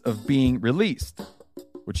minutes of being released,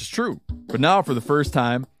 which is true. But now, for the first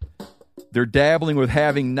time, they're dabbling with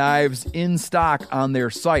having knives in stock on their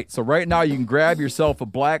site. So right now you can grab yourself a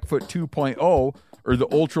Blackfoot 2.0 or the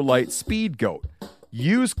Ultralight Speed Goat.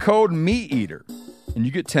 Use code MeatEater and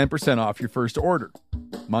you get 10% off your first order.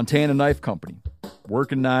 Montana Knife Company.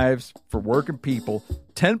 Working knives for working people.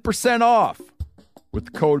 10% off with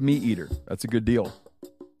the code MeatEater. That's a good deal.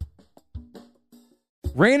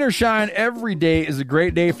 Rain or shine, every day is a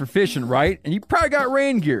great day for fishing, right? And you probably got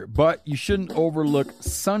rain gear, but you shouldn't overlook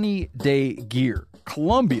sunny day gear.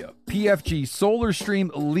 Columbia PFG Solar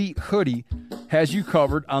Stream Elite Hoodie has you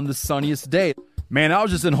covered on the sunniest day. Man, I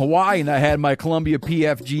was just in Hawaii and I had my Columbia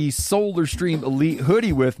PFG Solar Stream Elite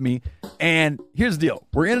Hoodie with me. And here's the deal.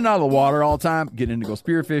 We're in and out of the water all the time, getting in to go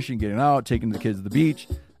spearfishing, getting out, taking the kids to the beach.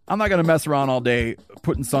 I'm not going to mess around all day,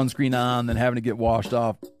 putting sunscreen on, then having to get washed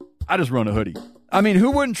off. I just run a hoodie. I mean,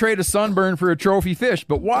 who wouldn't trade a sunburn for a trophy fish?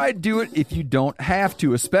 But why do it if you don't have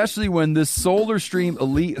to, especially when this Solar Stream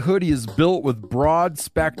Elite Hoodie is built with broad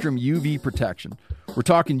spectrum UV protection. We're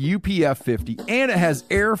talking UPF 50, and it has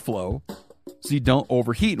airflow so you don't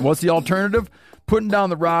overheat. And what's the alternative? Putting down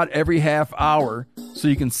the rod every half hour so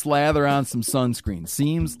you can slather on some sunscreen.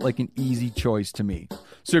 Seems like an easy choice to me.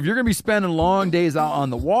 So if you're going to be spending long days out on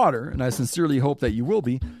the water, and I sincerely hope that you will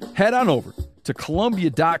be, head on over to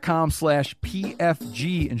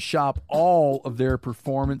Columbia.com/PFG and shop all of their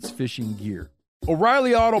performance fishing gear.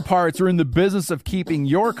 O'Reilly Auto Parts are in the business of keeping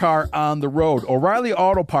your car on the road. O'Reilly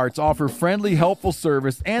Auto Parts offer friendly, helpful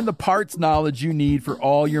service and the parts knowledge you need for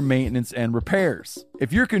all your maintenance and repairs.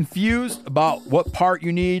 If you're confused about what part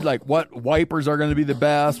you need, like what wipers are going to be the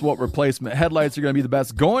best, what replacement headlights are going to be the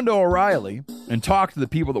best, go into O'Reilly and talk to the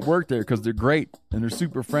people that work there because they're great and they're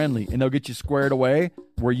super friendly and they'll get you squared away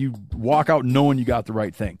where you walk out knowing you got the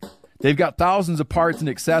right thing. They've got thousands of parts and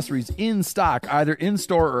accessories in stock, either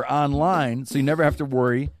in-store or online, so you never have to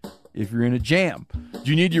worry if you're in a jam. Do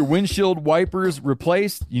you need your windshield wipers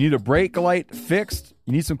replaced? You need a brake light fixed?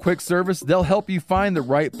 You need some quick service? They'll help you find the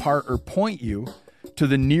right part or point you to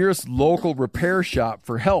the nearest local repair shop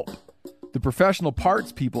for help. The professional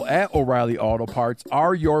parts people at O'Reilly Auto Parts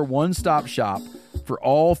are your one-stop shop for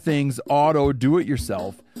all things auto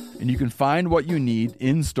do-it-yourself, and you can find what you need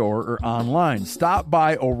in-store or online. Stop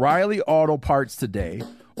by O'Reilly Auto Parts today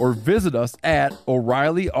or visit us at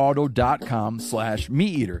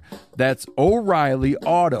O'ReillyAuto.com/MeatEater. That's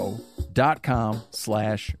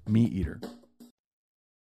O'ReillyAuto.com/MeatEater.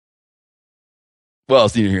 Well,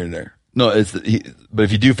 it's neither here nor there. No, but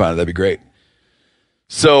if you do find it, that'd be great.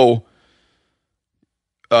 So,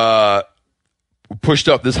 we pushed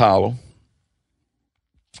up this hollow,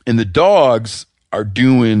 and the dogs are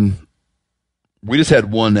doing. We just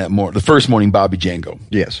had one that morning, the first morning, Bobby Django.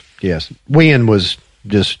 Yes. Wind was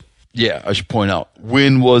just. Yeah, I should point out,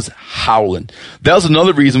 wind was howling. That was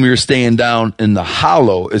another reason we were staying down in the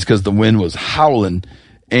hollow, is because the wind was howling,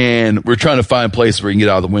 and we're trying to find places where you can get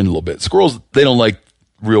out of the wind a little bit. Squirrels, they don't like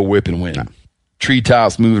real whipping wind. No.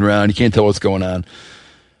 Treetops moving around, you can't tell what's going on.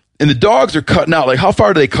 And the dogs are cutting out. Like, how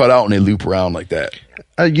far do they cut out when they loop around like that?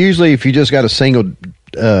 Usually, if you just got a single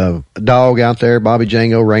dog out there, Bobby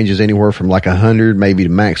Django ranges anywhere from like 100, maybe to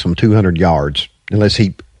maximum 200 yards, unless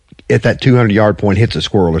he, at that 200-yard point, hits a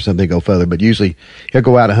squirrel or something, go further. But usually, he'll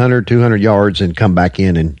go out 100, 200 yards and come back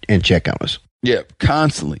in and check on us. Yeah,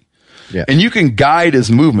 constantly. Yeah. And you can guide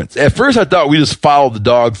his movements. At first, I thought we just followed the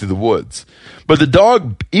dog through the woods. But the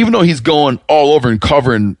dog, even though he's going all over and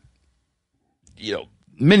covering,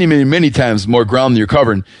 many times more ground than you're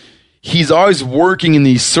covering, he's always working in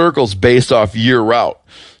these circles based off your route.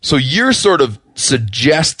 So you're sort of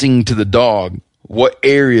suggesting to the dog what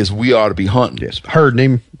areas we ought to be hunting. Yes,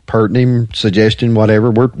 herding him, suggesting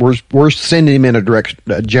whatever. We're sending him in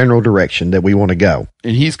a general direction that we want to go.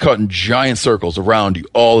 And he's cutting giant circles around you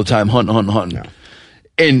all the time, hunting. No.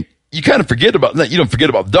 And you kind of forget about that. You don't forget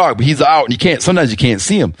about the dog, but he's out and sometimes you can't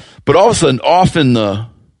see him. But all of a sudden, off in the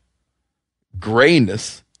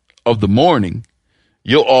grayness of the morning,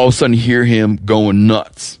 you'll all of a sudden hear him going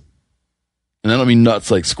nuts. And I don't mean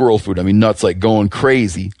nuts like squirrel food. I mean nuts like going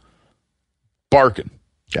crazy, barking.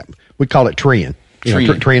 Yeah, we call it treeing.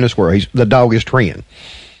 Treeing a squirrel. The dog is treeing.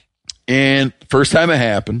 And first time it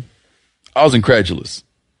happened, I was incredulous.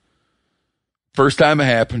 First time it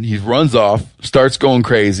happened, he runs off, starts going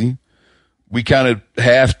crazy. We kind of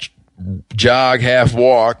half jog, half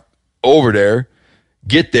walk over there.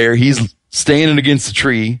 Get there, he's standing against the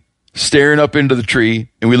tree, staring up into the tree,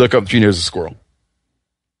 and we look up the tree and there's a squirrel.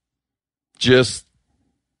 That's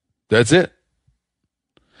it.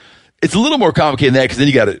 It's a little more complicated than that because then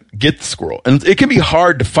you got to get the squirrel. And it can be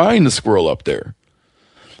hard to find the squirrel up there.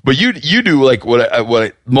 But you do like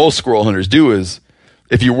what most squirrel hunters do is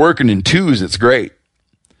if you're working in twos, it's great.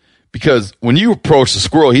 Because when you approach the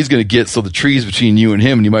squirrel, he's going to get so the tree's between you and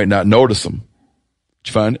him and you might not notice him. Did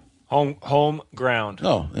you find it? Home ground.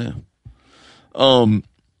 Oh, yeah.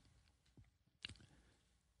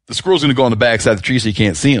 The squirrel's going to go on the backside of the tree so you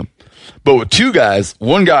can't see him. But with two guys,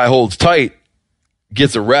 one guy holds tight,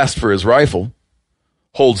 gets a rest for his rifle,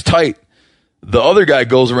 holds tight. The other guy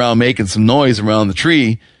goes around making some noise around the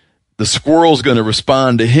tree. The squirrel's going to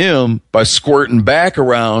respond to him by squirting back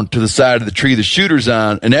around to the side of the tree the shooter's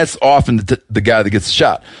on, and that's often the guy that gets the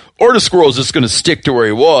shot. Or the squirrel's just going to stick to where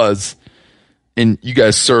he was, and you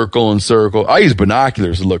guys circle and circle. I use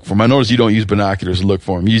binoculars to look for him. I notice you don't use binoculars to look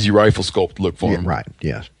for him. You use your rifle scope to look for him. Right,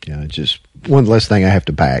 yeah. It's just one less thing I have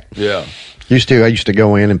to pack. Yeah. I used to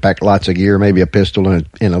go in and pack lots of gear, maybe a pistol and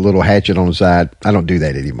a little hatchet on the side. I don't do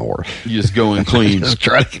that anymore. You just go in clean. Just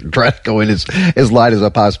try to go in as light as I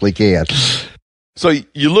possibly can. So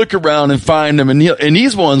you look around and find them, and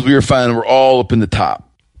these ones we were finding were all up in the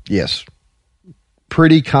top. Yes.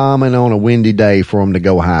 Pretty common on a windy day for them to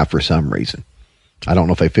go high for some reason. I don't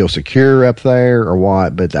know if they feel secure up there or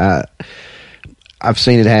what, but I've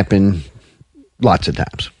seen it happen lots of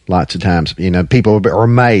times. People are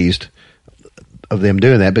amazed of them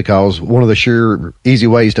doing that because one of the sure easy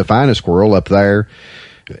ways to find a squirrel up there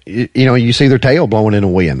You see their tail blowing in the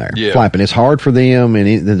wind there, Yeah. flapping. It's hard for them,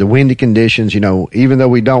 and the windy conditions, even though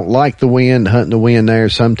we don't like the wind, hunting the wind there,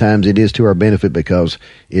 sometimes it is to our benefit because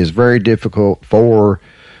it's very difficult for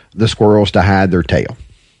the squirrels to hide their tail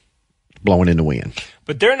blowing in the wind.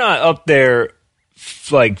 But they're not up there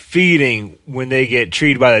like feeding when they get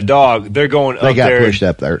treated by the dog. They're going up They got there. pushed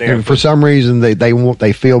up there, and for some reason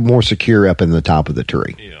they feel more secure up in the top of the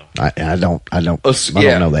tree. Yeah. I don't know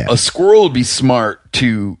that. A squirrel would be smart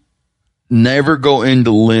to never go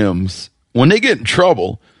into limbs. When they get in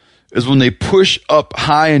trouble is when they push up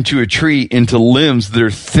high into a tree into limbs that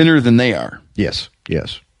are thinner than they are. Yes.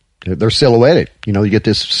 They're silhouetted. You get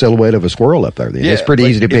this silhouette of a squirrel up there. It's pretty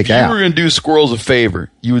easy to pick If you out. were going to do squirrels a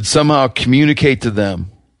favor, you would somehow communicate to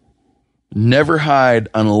them, never hide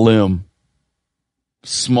on a limb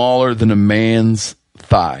smaller than a man's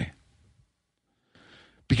thigh.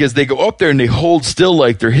 Because they go up there and they hold still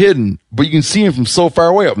like they're hidden, but you can see them from so far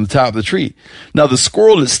away up on the top of the tree. Now, the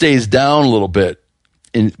squirrel that stays down a little bit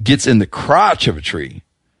and gets in the crotch of a tree,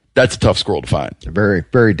 that's a tough squirrel to find. Very,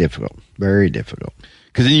 very difficult. Very difficult.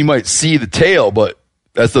 Because then you might see the tail, but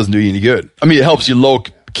that doesn't do you any good. I mean, it helps you low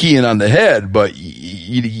key in on the head, but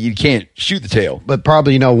you can't shoot the tail. But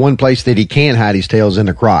probably, one place that he can hide his tail is in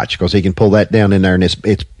the crotch because he can pull that down in there and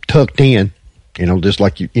it's tucked in, just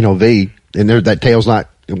like, V. And there, that tail's not,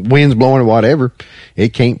 wind's blowing or whatever.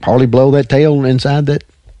 It can't hardly blow that tail inside that,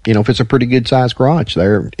 if it's a pretty good sized crotch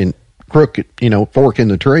there and crooked, fork in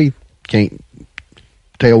the tree,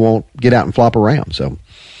 tail won't get out and flop around. So.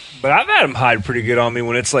 But I've had them hide pretty good on me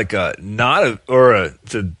when it's like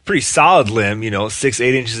it's a pretty solid limb,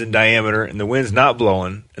 6-8 inches in diameter, and the wind's not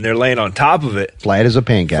blowing, and they're laying on top of it, Flat as a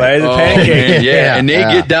pancake. Man, yeah, and they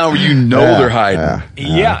get down where they're hiding.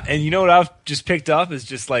 Yeah, and you know what I've just picked up is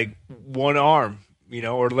just like one arm,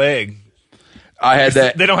 or leg. I had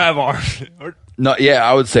that. They don't have arms. No, yeah,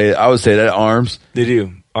 I would say that arms. They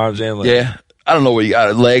do arms and legs. Yeah. I don't know what you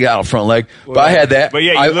got, a leg out, a front leg, but I had that. But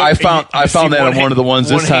yeah, I found that on one of the ones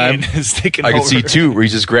this time. I could see two where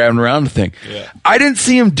he's just grabbing around the thing. Yeah. I didn't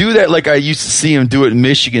see him do that like I used to see him do it in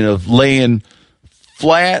Michigan, of laying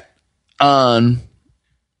flat on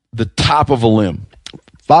the top of a limb.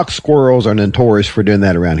 Fox squirrels are notorious for doing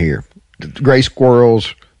that around here. The gray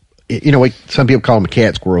squirrels, some people call them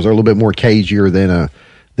cat squirrels. They're a little bit more cagier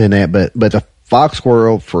than that, but the fox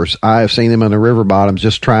squirrel, I have seen them on the river bottoms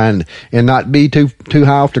just trying and not be too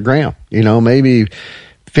high off the ground. Maybe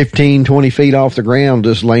 15, 20 feet off the ground,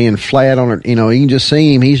 just laying flat on it. You can just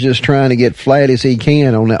see him. He's just trying to get flat as he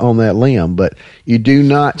can on that limb. But you do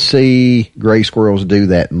not see gray squirrels do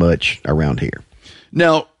that much around here.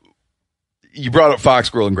 Now, you brought up fox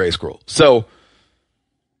squirrel and gray squirrel. So,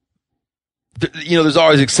 there's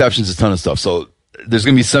always exceptions to a ton of stuff. So, there's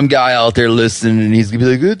going to be some guy out there listening, and he's going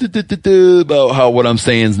to be like, about how what I'm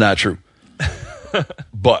saying is not true.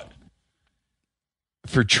 But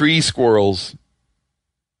for tree squirrels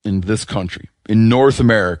in this country, in North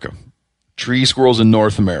America, tree squirrels in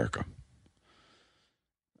North America,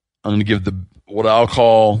 I'm going to give what I'll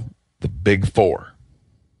call the big four.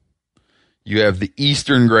 You have the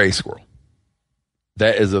eastern gray squirrel.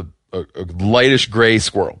 That is a lightish gray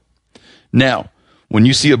squirrel. Now, when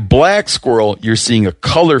you see a black squirrel, you're seeing a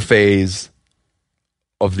color phase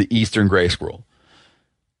of the eastern gray squirrel.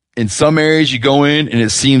 In some areas, you go in and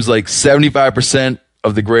it seems like 75%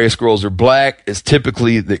 of the gray squirrels are black. It's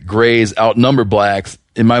typically that grays outnumber blacks.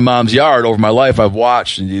 In my mom's yard, over my life, I've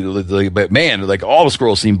watched, and man, like all the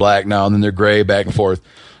squirrels seem black now, and then they're gray back and forth.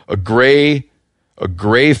 A gray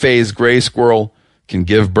phase gray squirrel can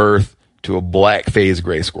give birth to a black phase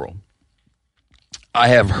gray squirrel. I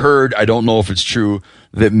have heard, I don't know if it's true,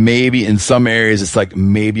 that maybe in some areas it's like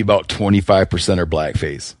maybe about 25% are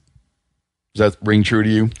blackface. Does that ring true to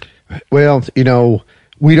you? Well,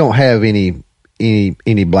 we don't have any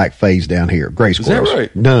black phase down here. Gray squirrels. Is that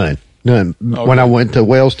right? None. Okay. When I went to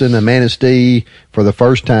Wellston and Manistee for the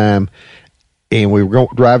first time, and we were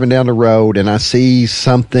driving down the road, and I see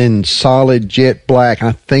something solid jet black.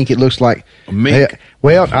 I think it looks like a mink.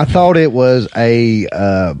 Well, I thought it was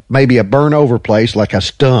maybe a burn over place, like a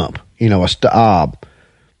stump, a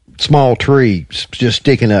small tree just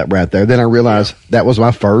sticking up right there. Then I realized that was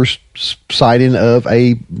my first sighting of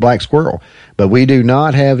a black squirrel. But we do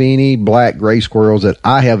not have any black gray squirrels that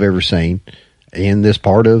I have ever seen in this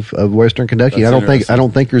part of Western Kentucky. I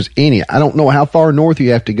don't think there's any. I don't know how far north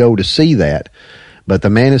you have to go to see that. But the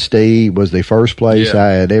Manistee was the first place I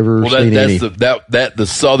had ever seen any. The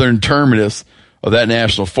southern terminus of that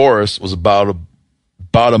national forest was about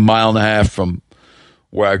a mile and a half from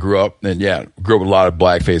where I grew up. And grew up with a lot of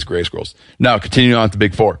black-faced gray squirrels. Now, continuing on to the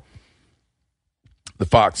big four. The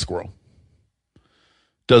fox squirrel.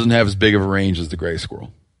 doesn't have as big of a range as the gray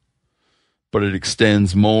squirrel, but it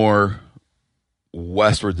extends more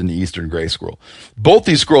westward than the eastern gray squirrel. Both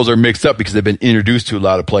these squirrels are mixed up because they've been introduced to a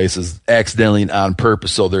lot of places accidentally and on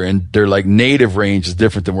purpose. So their like native range is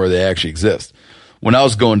different than where they actually exist. When I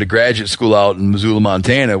was going to graduate school out in Missoula,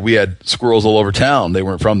 Montana, we had squirrels all over town. They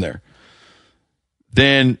weren't from there.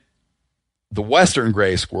 Then the western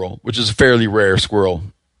gray squirrel, which is a fairly rare squirrel,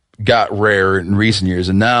 got rare in recent years.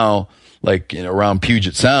 And now, like around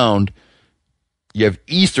Puget Sound, you have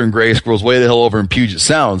eastern gray squirrels way the hell over in Puget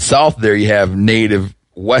Sound. South there, you have native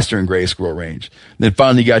western gray squirrel range. And then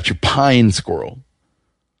finally, you got your pine squirrel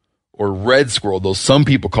or red squirrel. Those some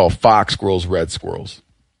people call fox squirrels red squirrels.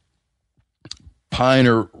 Pine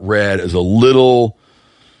or red is a little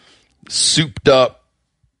souped up,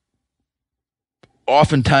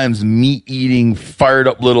 oftentimes meat-eating,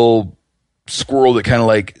 fired-up little squirrel that kind of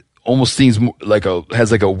like almost seems like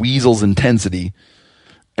has like a weasel's intensity,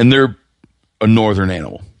 and they're a northern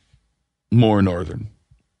animal, more northern.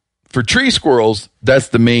 For tree squirrels, that's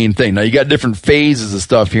the main thing. Now you got different phases of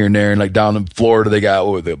stuff here and there, and like down in Florida, they got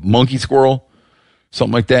the monkey squirrel,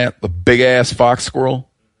 something like that, the big ass fox squirrel,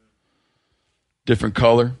 different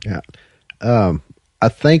color. Yeah. I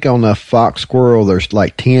think on the fox squirrel, there's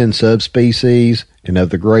like 10 subspecies, and of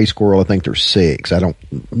the gray squirrel, I think there's 6. I don't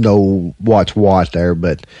know what's what there,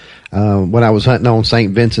 but when I was hunting on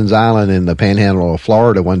St. Vincent's Island in the panhandle of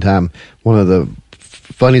Florida one time, one of the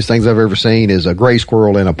funniest things I've ever seen is a gray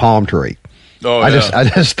squirrel in a palm tree. Oh, I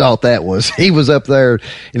just thought he was up there,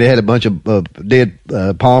 and it had a bunch of dead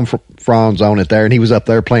palm fronds on it there, and he was up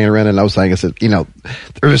there playing around, and I was thinking, I said,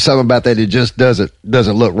 there's something about that. It just doesn't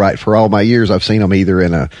look right. For all my years, I've seen them either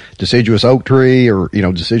in a deciduous oak tree or,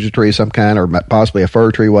 deciduous tree of some kind, or possibly a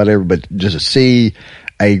fir tree, whatever, but just to see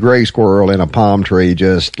a gray squirrel in a palm tree,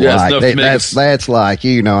 just that's like,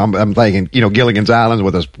 I'm thinking, Gilligan's Island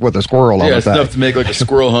with a squirrel on the it's thing. enough to make like a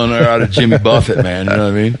squirrel hunter out of Jimmy Buffett, man. You know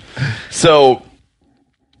what I mean? So,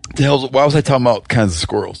 why was I talking about kinds of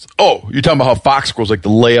squirrels? Oh, you're talking about how fox squirrels like to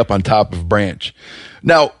lay up on top of a branch.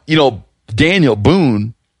 Now, Daniel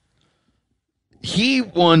Boone, he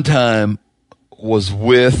one time was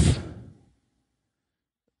with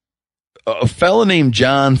a fella named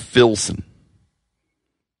John Filson.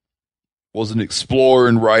 Was an explorer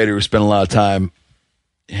and writer who spent a lot of time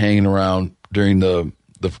hanging around during the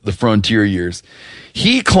frontier years.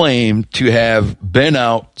 He claimed to have been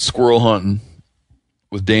out squirrel hunting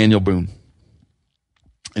with Daniel Boone.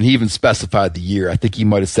 And he even specified the year. I think he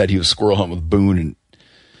might have said he was squirrel hunting with Boone and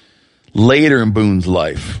later in Boone's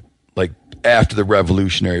life, like after the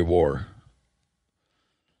Revolutionary War.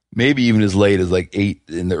 Maybe even as late as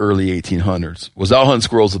in the early 1800s, was out hunting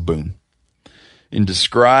squirrels with Boone. And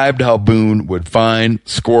described how Boone would find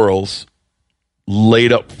squirrels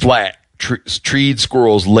laid up flat, treed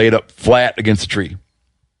squirrels laid up flat against a tree.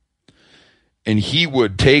 And he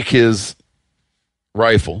would take his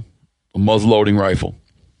rifle, a muzzle-loading rifle,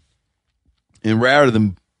 and rather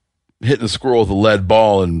than hitting the squirrel with a lead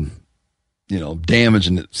ball and,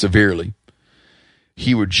 damaging it severely,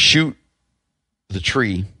 he would shoot the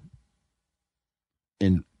tree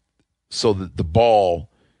and so that the ball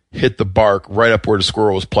hit the bark right up where the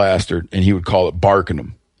squirrel was plastered, and he would call it barking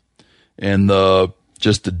them. And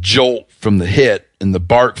just the jolt from the hit and the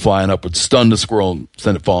bark flying up would stun the squirrel and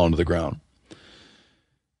send it falling to the ground.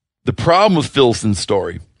 The problem with Filson's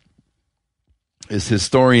story is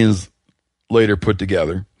historians later put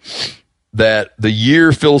together that the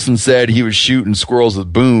year Filson said he was shooting squirrels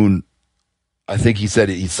with Boone, I think he said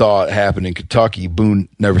he saw it happen in Kentucky. Boone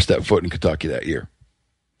never stepped foot in Kentucky that year.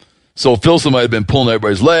 So Filson might have been pulling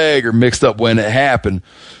everybody's leg or mixed up when it happened,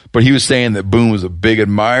 but he was saying that Boone was a big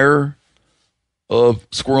admirer of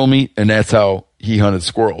squirrel meat, and that's how he hunted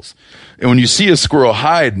squirrels. And when you see a squirrel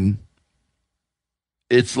hiding,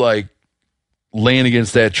 it's like laying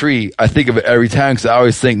against that tree. I think of it every time because I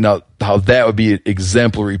always think now how that would be an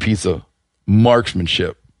exemplary piece of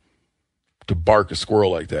marksmanship to bark a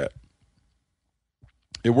squirrel like that.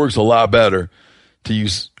 It works a lot better to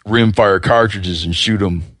use rimfire cartridges and shoot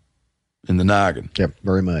them in the noggin. Yep,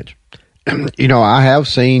 very much. I have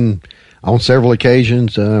seen on several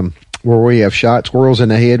occasions where we have shot squirrels in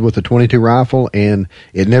the head with a .22 rifle, and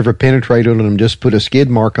it never penetrated them. Just put a skid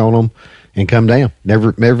mark on them and come down.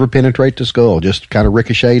 Never penetrate the skull. Just kind of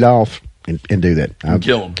ricochet off and do that. And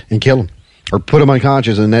kill them. Or put them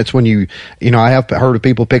unconscious, and that's when I have heard of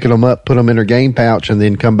people picking them up, put them in their game pouch, and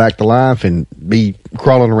then come back to life and be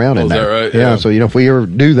crawling around in there. Is that right? Yeah. So if we ever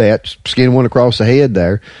do that, skin one across the head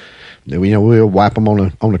there, we'll wipe them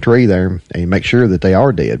on a tree there and make sure that they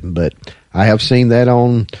are dead. But I have seen that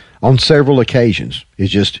on several occasions.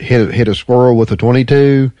 It's just hit a squirrel with a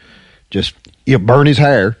 22, just burn his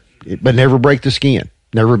hair, but never break the skin.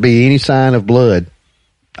 Never be any sign of blood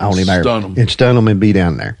on him. And stun him and be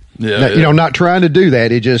down there. Yeah, now, you know, not trying to do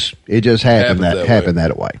that. It just happened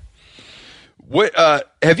that way. What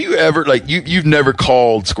have you ever you've never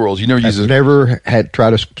called squirrels? You never used never had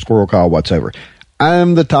tried a squirrel call whatsoever.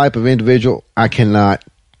 I'm the type of individual I cannot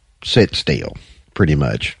sit still, pretty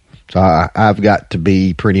much. So I've got to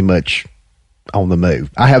be pretty much on the move.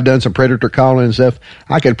 I have done some predator calling and stuff.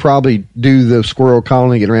 I could probably do the squirrel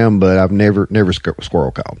calling, get around, but I've never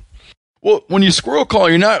squirrel called. Well, when you squirrel call,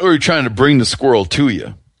 you're not really trying to bring the squirrel to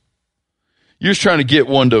you. You're just trying to get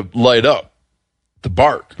one to light up, to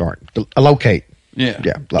bark. All right. Locate. Yeah.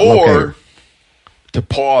 Yeah. Or to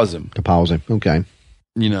pause him. Okay.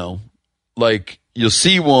 You know, like you'll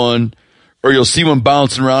see one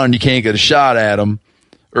bouncing around and you can't get a shot at him,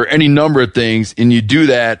 or any number of things, and you do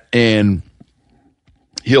that and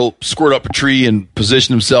he'll squirt up a tree and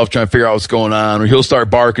position himself trying to figure out what's going on, or he'll start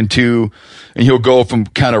barking too, and he'll go from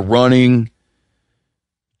kind of running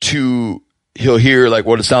to he'll hear like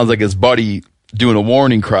what it sounds like his buddy doing a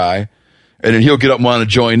warning cry, and then he'll get up and want to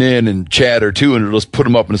join in and chatter too, and it'll just put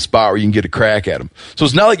him up in a spot where you can get a crack at him. So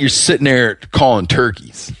it's not like you're sitting there calling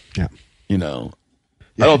turkeys. Yeah. You know,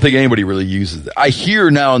 yeah. I don't think anybody really uses it. I hear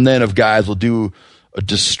now and then of guys will do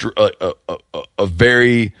a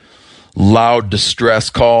very loud distress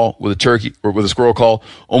call with a turkey or with a squirrel call,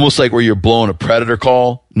 almost like where you're blowing a predator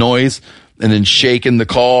call noise and then shaking the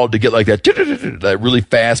call to get like that really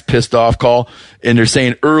fast pissed off call. And they're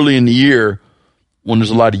saying early in the year when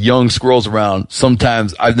there's a lot of young squirrels around,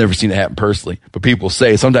 sometimes I've never seen it happen personally, but people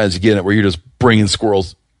say sometimes you get it where you're just bringing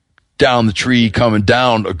squirrels down the tree, coming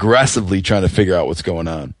down aggressively trying to figure out what's going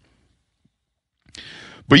on.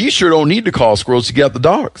 But you sure don't need to call squirrels to get out the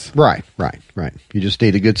dogs. Right. You just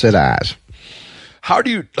need a good set of eyes. How do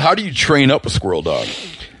you train up a squirrel dog?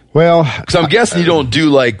 Well, because I'm guessing you don't do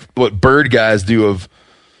like what bird guys do of,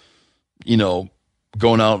 you know,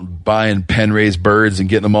 going out and buying pen raised birds and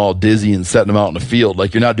getting them all dizzy and setting them out in the field.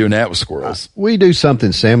 Like you're not doing that with squirrels. We do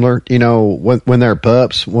something similar. You know, when they're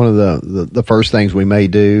pups, one of the first things we may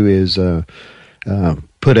do is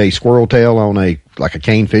put a squirrel tail on a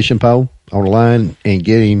cane fishing pole on a line and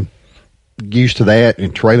get him used to that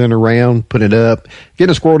and trailing around, put it up.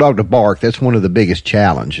 Getting a squirrel dog to bark, that's one of the biggest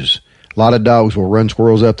challenges. A lot of dogs will run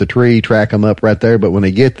squirrels up the tree, track them up right there, but when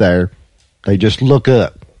they get there, they just look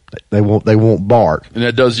up. They won't bark. And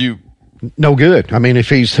that does you no good. I mean, if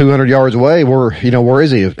he's 200 yards away, where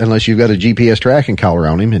is he? Unless you've got a GPS tracking collar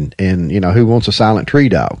on him, and you know, who wants a silent tree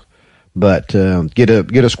dog? But get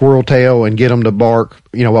a squirrel tail and get them to bark,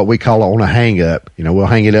 you know, what we call on a hang up. You know, we'll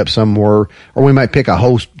hang it up somewhere, or we might pick a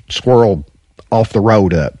whole squirrel off the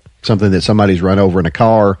road up, something that somebody's run over in a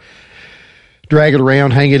car, drag it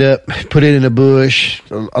around, hang it up, put it in a bush.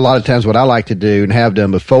 A lot of times what I like to do and have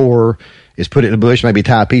done before is put it in a bush, maybe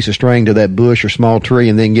tie a piece of string to that bush or small tree,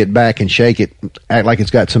 and then get back and shake it, act like it's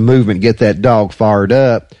got some movement, get that dog fired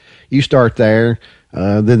up. You start there.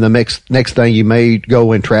 Then the next thing, you may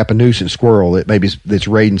go and trap a nuisance squirrel that's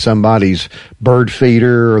raiding somebody's bird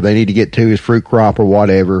feeder, or they need to get to his fruit crop or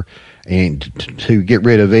whatever, and to get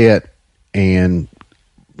rid of it and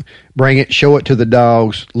bring it, show it to the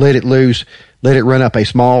dogs, let it loose, let it run up a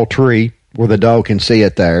small tree where the dog can see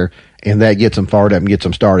it there, and that gets them fired up and gets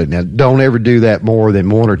them started. Now, don't ever do that more than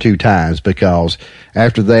 1 or 2 times, because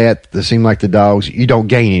after that, it seems like the dogs, you don't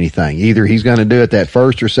gain anything. Either he's going to do it that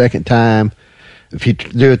first or second time. If you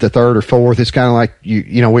do it the third or fourth, it's kind of like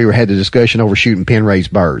you know, we had the discussion over shooting pen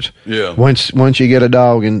raised birds. Yeah. Once you get a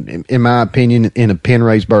dog, in my opinion, in a pen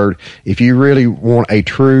raised bird, if you really want a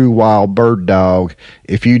true wild bird dog,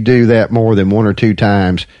 if you do that more than 1 or 2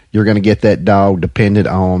 times, you're going to get that dog dependent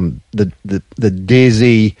on the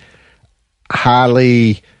dizzy,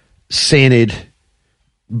 highly scented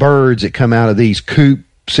birds that come out of these coop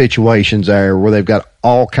situations there, where they've got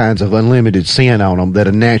all kinds of unlimited scent on them that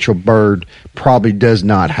a natural bird probably does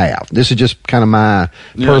not have. This is just kind of my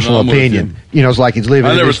personal opinion. You know, it's like he's living.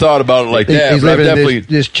 I never thought about it like that. He's living in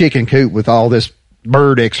this chicken coop with all this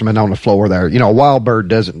bird excrement on the floor there. You know, a wild bird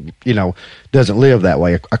doesn't live that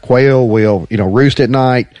way. A quail will, you know, roost at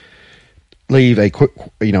night, leave a quick,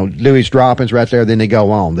 you know, Louis droppings right there, then they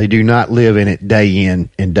go on. They do not live in it day in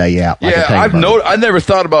and day out. Like I never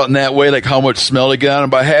thought about it in that way, like how much smell they get on them,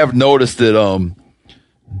 but I have noticed that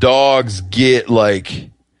dogs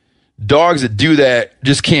that do that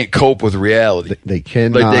just can't cope with reality. They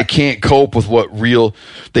cannot. Like they can't cope with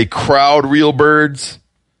they crowd real birds,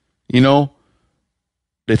 you know?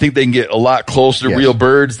 They think they can get a lot closer to real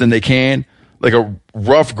birds than they can. like a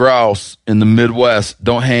rough grouse in the Midwest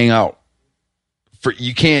don't hang out.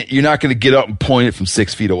 You're not going to get up and point it from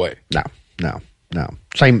 6 feet away. No.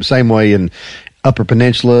 Same way in Upper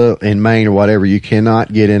Peninsula in Maine or whatever. You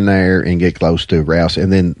cannot get in there and get close to a grouse.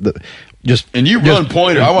 And then run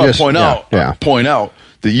pointer. I want to point out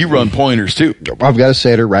that you run pointers too. I've got a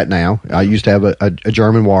setter right now. I used to have a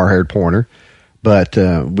German wire-haired pointer, but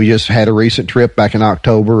we just had a recent trip back in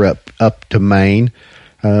October up to Maine.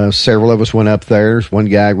 Several of us went up there. There's one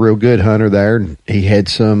guy, real good hunter there. And he had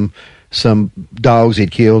some dogs.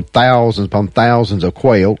 He'd killed thousands upon thousands of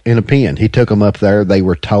quail in a pen. He took them up there. They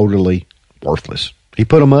were totally worthless. He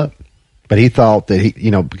put them up, but he thought that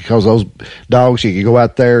because those dogs, you could go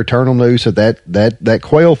out there, turn them loose at that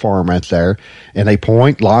quail farm right there, and they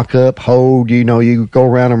point, lock up, hold. You go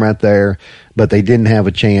around them right there, but they didn't have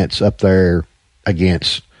a chance up there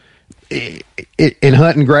against. In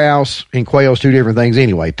hunting grouse and quail's two different things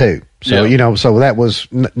anyway too. So so that was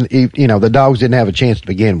the dogs didn't have a chance to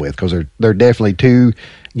begin with because they're definitely two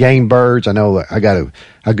game birds. I know I got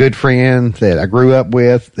a good friend that I grew up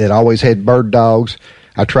with that always had bird dogs.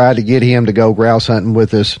 I tried to get him to go grouse hunting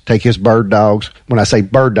with us, take his bird dogs. When I say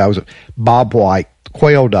bird dogs, bobwhite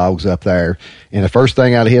quail dogs up there. And the first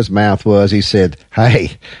thing out of his mouth was he said,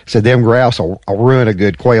 them grouse will ruin a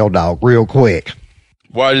good quail dog real quick.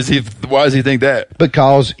 Why does he think that?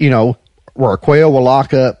 Because, where a quail will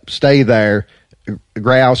lock up, stay there,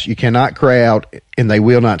 grouse, you cannot crowd, and they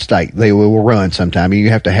will not stay. They will run sometime. You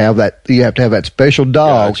have to have that special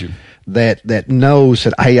dog that knows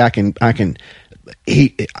that,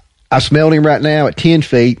 hey, I smelled him right now at 10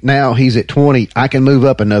 feet. Now he's at 20. I can move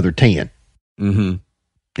up another 10. Mm-hmm.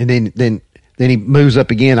 And then he moves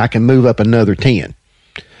up again. I can move up another 10.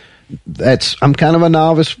 I'm kind of a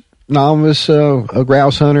novice a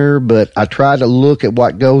grouse hunter, but I try to look at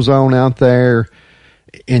what goes on out there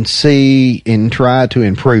and see and try to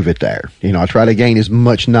improve it there. I try to gain as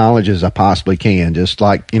much knowledge as I possibly can, just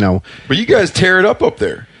like, But you guys tear it up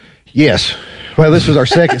there. Yes. Well, this was our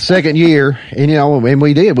second year, and, and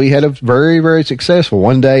we did. We had a very, very successful.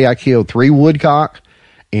 One day I killed 3 woodcock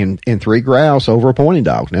and 3 grouse over a pointing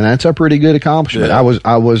dog. And that's a pretty good accomplishment. Yeah.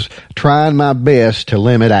 I was trying my best to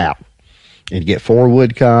limit out and get 4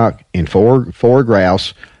 woodcock and 4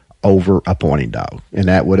 grouse over a pointing dog. And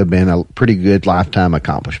that would have been a pretty good lifetime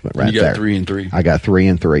accomplishment right there. You got 3 and 3. I got 3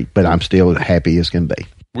 and 3, but I'm still happy as can be.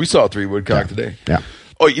 We saw 3 woodcock today. Yeah.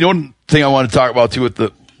 Oh, one thing I want to talk about too with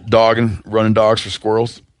the dog and running dogs for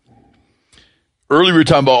squirrels. Earlier we were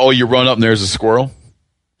talking about, you run up and there's a squirrel.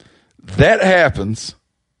 That happens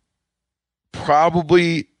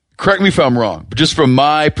probably, correct me if I'm wrong, but just from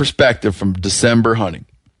my perspective from December hunting.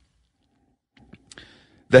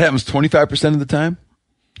 That happens 25% of the time.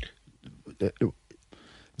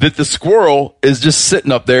 That the squirrel is just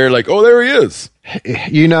sitting up there like, oh, there he is.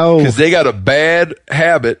 Because they got a bad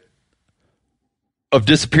habit of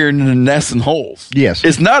disappearing in the nests and holes. Yes.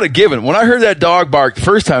 It's not a given. When I heard that dog bark the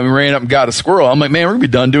first time we ran up and got a squirrel, I'm like, man, we're going to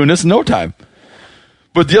be done doing this in no time.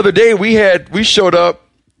 But the other day we showed up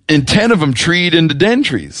and 10 of them treed into den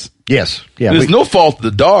trees. Yes. Yeah. There's no fault of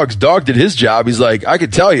the dogs. Dog did his job. He's like, I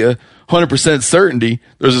could tell you 100% certainty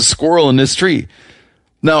there's a squirrel in this tree.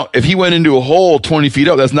 Now, if he went into a hole 20 feet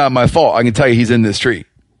up, that's not my fault. I can tell you he's in this tree.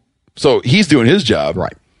 So he's doing his job.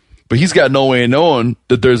 Right. But he's got no way of knowing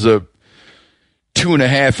that there's a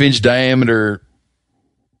 2.5-inch diameter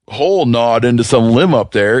hole gnawed into some limb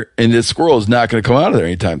up there, and this squirrel is not going to come out of there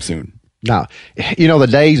anytime soon. No. The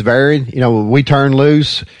days varied. We turned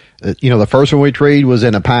loose. The first one we treed was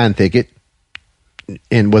in a pine thicket.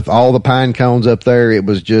 And with all the pine cones up there, it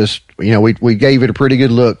was just, we gave it a pretty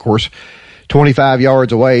good look. Of course, 25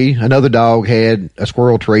 yards away, another dog had a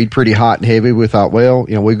squirrel treed pretty hot and heavy. We thought, well,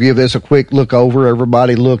 we give this a quick look over.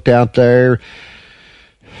 Everybody looked out there.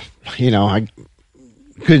 I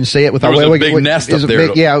couldn't see it without. There was a big nest up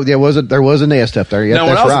there. There was a nest up there. Yeah, now,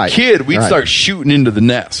 when I was a kid, we'd start shooting into the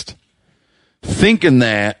nest, thinking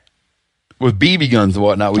that with BB guns and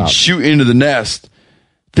whatnot, we'd shoot into the nest,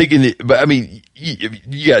 thinking that. But I mean,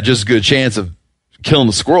 you got just as good a chance of killing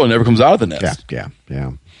the squirrel. It never comes out of the nest. Yeah.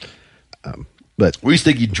 But we used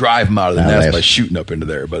to think you'd drive them out of the nest by shooting up into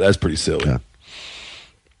there, but that's pretty silly. Yeah.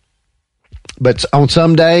 But on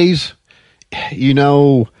some days, they're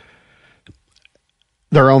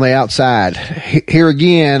on the outside. Here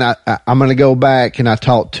again, I'm going to go back, and I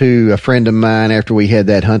talked to a friend of mine after we had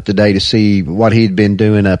that hunt today to see what he'd been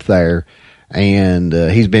doing up there. And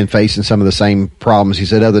he's been facing some of the same problems. He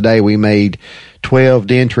said the other day we made 12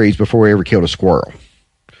 den trees before we ever killed a squirrel.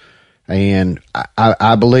 And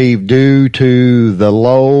I believe due to the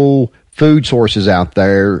low food sources out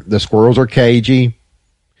there, the squirrels are cagey.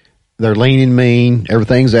 They're lean and mean.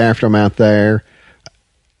 Everything's after them out there.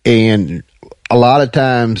 And a lot of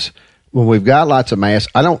times when we've got lots of mass,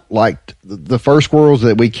 I don't like the first squirrels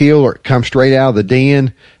that we kill or come straight out of the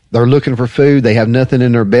den. They're looking for food. They have nothing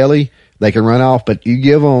in their belly. They can run off, but you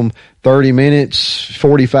give them 30 minutes,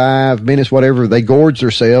 45 minutes, whatever. They gorge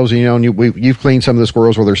themselves, you know, and you've cleaned some of the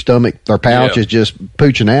squirrels where their stomach, their pouch is just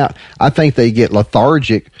pooching out. I think they get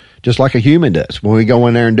lethargic just like a human does. When we go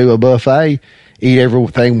in there and do a buffet, eat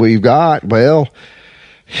everything we've got, well,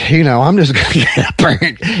 you know, I'm just going to get up there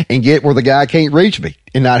and get where the guy can't reach me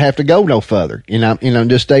and not have to go no further.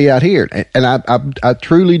 Just stay out here. And I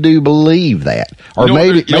truly do believe that. Or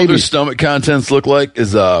maybe what their stomach contents look like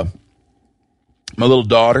is my little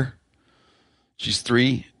daughter. She's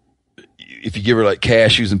 3. If you give her like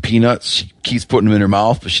cashews and peanuts, she keeps putting them in her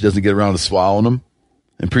mouth, but she doesn't get around to swallowing them.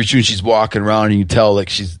 And pretty soon she's walking around and you can tell like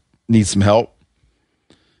she needs some help.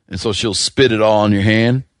 And so she'll spit it all on your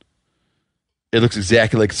hand. It looks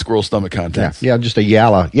exactly like squirrel stomach contents. Yeah, just a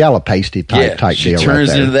yellow pasty type deal. She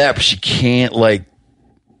turns into that, but she can't like.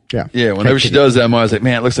 Yeah. Whenever she does that, I'm always like,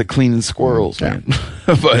 man, it looks like cleaning squirrels, man.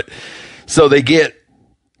 But so they get.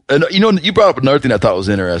 You know, you brought up another thing I thought was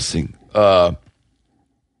interesting. There's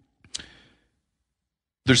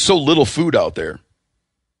so little food out there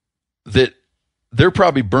that they're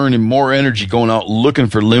probably burning more energy going out looking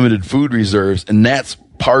for limited food reserves, and that's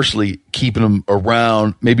partially keeping them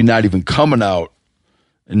around, maybe not even coming out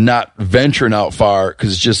and not venturing out far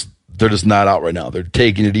because they're just not out right now. They're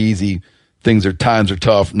taking it easy. Times are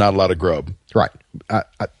tough, not a lot of grub. Right.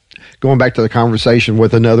 Going back to the conversation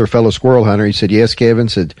with another fellow squirrel hunter, he said, yes, Kevin,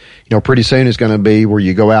 said, you know, pretty soon it's going to be where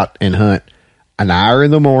you go out and hunt an hour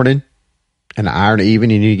in the morning, an hour in the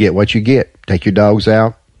evening, and you get what you get. Take your dogs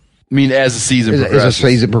out. I mean, as the season progresses. As the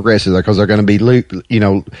season progresses, because they're going to be, you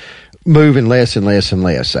know, moving less and less and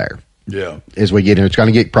less there. Yeah. As we get in, it's going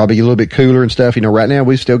to get probably a little bit cooler and stuff. You know, right now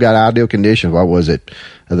we've still got ideal conditions. What was it?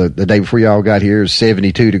 The day before y'all got here,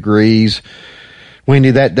 72 degrees.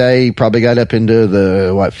 Windy that day, probably got up into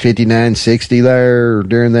the, 59, 60 there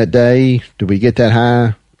during that day. Did we get that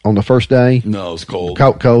high on the first day? No, it was cold.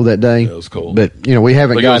 Cold that day? Yeah, it was cold. But, you know, we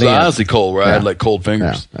haven't got in. It was honestly cold, right? I had like cold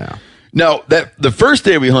fingers. Yeah. Now, the first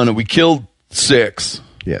day we hunted, we killed 6.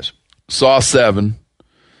 Yes. Saw 7.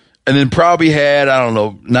 And then probably had, I don't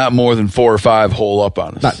know, not more than 4 or 5 hole up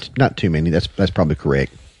on us. Not too many. That's probably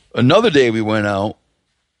correct. Another day we went out,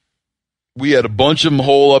 we had a bunch of them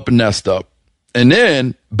hole up and nest up. And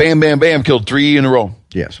then, bam, bam, bam, killed 3 in a row.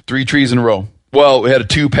 Yes. 3 trees in a row. Well, we had a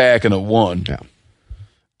 2-pack and a 1. Yeah.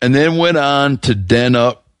 And then went on to den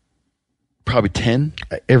up probably 10.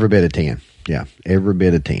 Every bit of 10. Yeah, every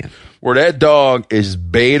bit of 10. Where that dog is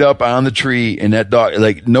bayed up on the tree, and that dog,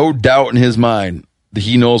 like, no doubt in his mind that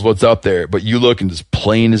he knows what's up there, but you look and just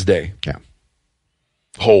plain as day. Yeah.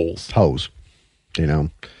 Holes. You know,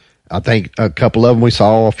 I think a couple of them, we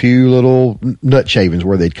saw a few little nut shavings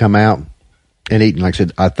where they'd come out and eat. And like I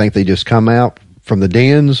said, I think they just come out from the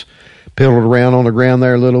dens, piddled around on the ground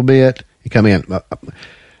there a little bit, and come in.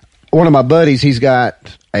 One of my buddies, he's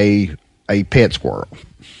got a pet squirrel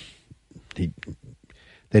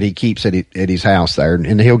that he keeps at his house there,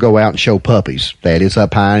 and he'll go out and show puppies that it's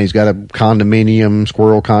up high, and he's got a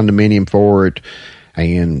squirrel condominium for it,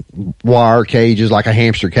 and wire cages like a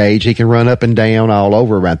hamster cage. He can run up and down all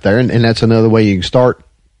over right there, and that's another way you can start.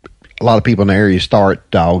 A lot of people in the area start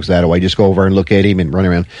dogs that way. Just go over and look at him and run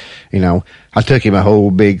around. You know, I took him a whole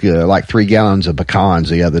big, 3 gallons of pecans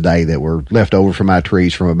the other day that were left over from my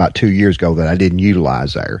trees from about 2 years ago that I didn't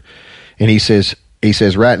utilize there. And he says,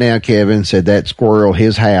 right now, Kevin, said that squirrel,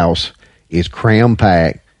 his house is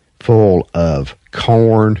cram-packed full of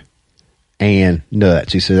corn and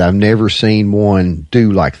nuts. He said, I've never seen one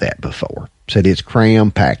do like that before. Said it's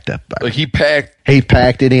cram-packed up there. Like he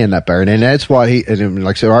packed it in up there. And that's what and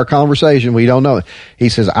like I said, our conversation, we don't know. He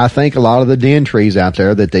says, I think a lot of the den trees out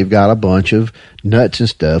there that they've got a bunch of nuts and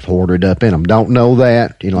stuff hoarded up in them. Don't know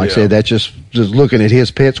that. You know, like I said, that's just looking at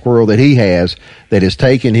his pet squirrel that he has that is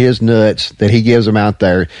taking his nuts that he gives them out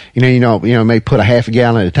there. You know, may put a half a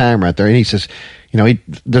gallon at a time right there. And he says, you know,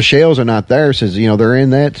 the shells are not there. Says, you know, they're in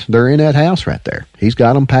that house right there. He's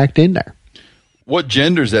got them packed in there. What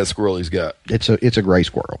gender is that squirrel he's got? It's a gray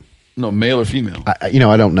squirrel. No, male or female? I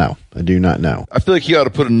don't know. I do not know. I feel like he ought to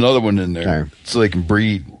put another one in there so they can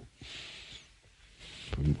breed.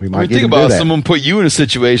 We might think about someone put you in a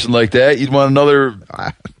situation like that. You'd want another,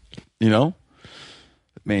 you know?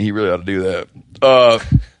 Man, he really ought to do that.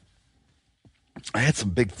 I had some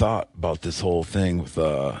big thought about this whole thing with,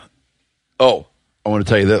 I want to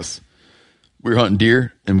tell you this. We were hunting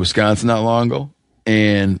deer in Wisconsin not long ago,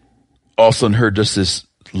 and all of a sudden heard just this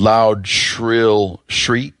loud, shrill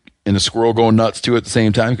shriek, and a squirrel going nuts too at the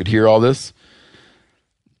same time. You could hear all this.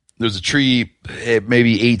 There's a tree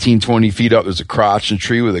maybe 18, 20 feet up. There's a crotch in a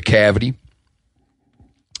tree with a cavity.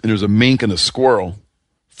 And there's a mink and a squirrel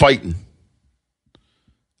fighting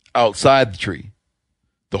outside the tree,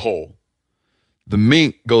 the hole. The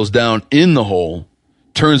mink goes down in the hole,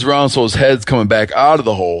 turns around so his head's coming back out of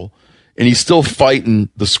the hole, and he's still fighting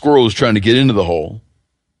the squirrel who's trying to get into the hole.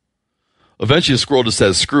 Eventually, the squirrel just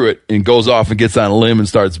says, screw it, and goes off and gets on a limb and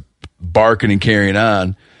starts barking and carrying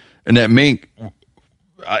on. And that mink,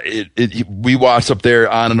 we watched up there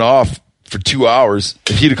on and off for 2 hours.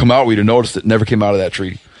 If he'd have come out, we'd have noticed it. Never came out of that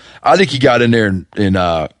tree. I think he got in there and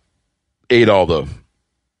ate all the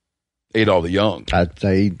young. I'd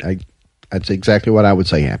say that's exactly what I would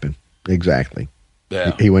say happened. Exactly.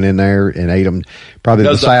 Yeah. He went in there and ate them. Probably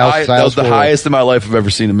that was that was the highest in my life I've ever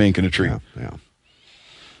seen a mink in a tree. Yeah.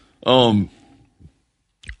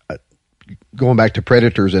 Going back to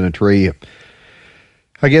predators in a tree,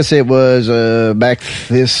 I guess it was back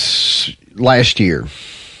this last year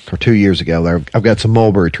or 2 years ago. I've got some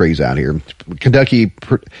mulberry trees out here. Kentucky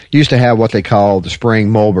used to have what they call the spring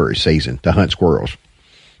mulberry season to hunt squirrels.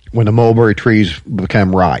 When the mulberry trees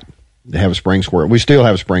become ripe, they have a spring squirrel. We still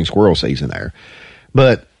have a spring squirrel season there.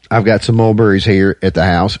 But I've got some mulberries here at the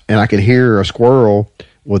house, and I could hear a squirrel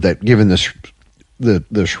with that giving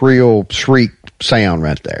the shrill shriek sound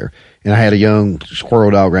right there. And I had a young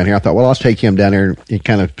squirrel dog around here. I thought, well, I'll take him down there and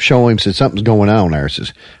kind of show him, said something's going on there.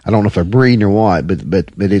 Says, I don't know if they're breeding or what, but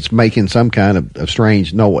it's making some kind of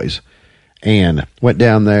strange noise. And went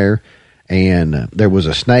down there, and there was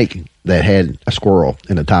a snake that had a squirrel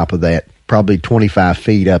in the top of that, probably 25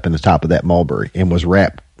 feet up in the top of that mulberry, and was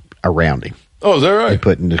wrapped around him. Oh, is that right? They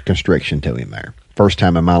put in the constriction to him there. First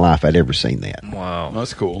time in my life I'd ever seen that. Wow.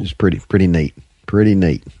 That's cool. It's pretty neat. Pretty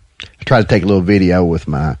neat. I tried to take a little video with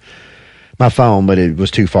my phone, but it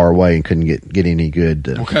was too far away and couldn't get any good,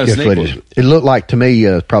 what kind good of snake footage. was it? It looked like to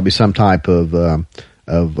me probably some type of a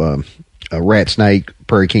rat snake,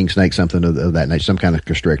 prairie king snake, something of that nature, some kind of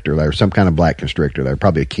constrictor there, some kind of black constrictor there,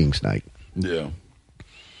 probably a king snake. Yeah.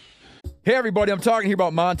 Hey, everybody, I'm talking here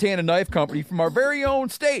about Montana Knife Company from our very own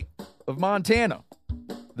state of Montana.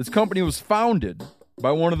 This company was founded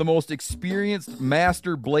by one of the most experienced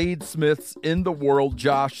master bladesmiths in the world,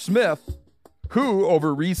 Josh Smith, who,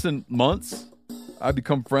 over recent months, I've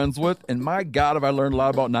become friends with, and my God, have I learned a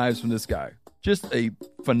lot about knives from this guy. Just a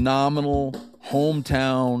phenomenal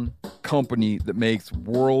hometown company that makes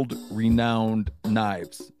world-renowned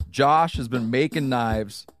knives. Josh has been making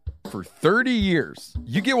knives for 30 years.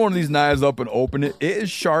 You get one of these knives up and open it, it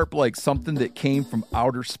is sharp like something that came from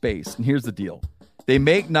outer space. And here's the deal. They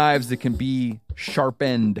make knives that can be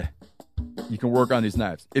sharpened. You can work on these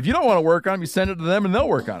knives. If you don't want to work on them, you send it to them and they'll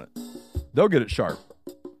work on it. They'll get it sharp.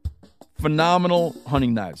 Phenomenal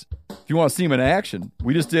hunting knives. If you want to see them in action,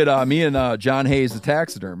 we just did, me and John Hayes, the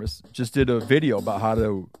taxidermist, just did a video about how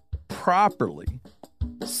to properly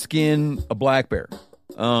skin a black bear.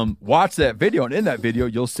 Watch that video, and in that video,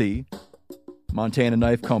 you'll see Montana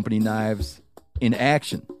Knife Company knives in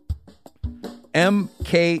action.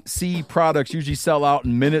 MKC products usually sell out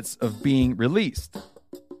in minutes of being released,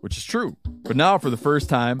 which is true. But now, for the first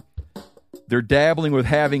time, they're dabbling with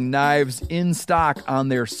having knives in stock on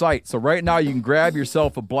their site. So right now, you can grab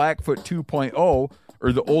yourself a Blackfoot 2.0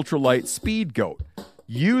 or the Ultralight Speed Goat.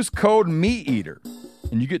 Use code MeatEater,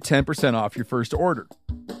 and you get 10% off your first order.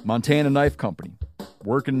 Montana Knife Company.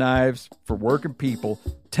 Working knives for working people.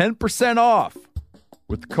 10% off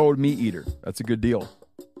with the code MeatEater. That's a good deal.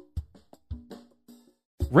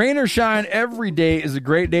 Rain or shine, every day is a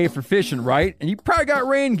great day for fishing, right? And you probably got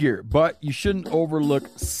rain gear, but you shouldn't overlook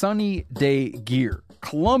sunny day gear.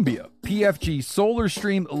 Columbia PFG Solar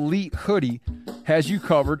Stream Elite Hoodie has you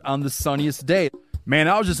covered on the sunniest day. Man,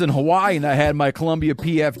 I was just in Hawaii and I had my Columbia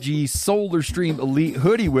PFG Solar Stream Elite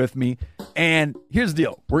Hoodie with me. And here's the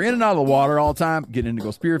deal. We're in and out of the water all the time, getting in to go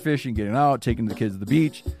spearfishing, getting out, taking the kids to the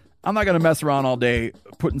beach. I'm not going to mess around all day,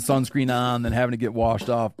 putting sunscreen on, then having to get washed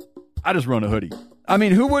off. I just run a hoodie. I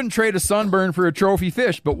mean, who wouldn't trade a sunburn for a trophy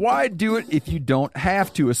fish? But why do it if you don't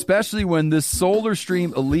have to? Especially when this Solar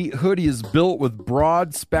Stream Elite Hoodie is built with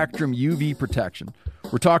broad spectrum UV protection.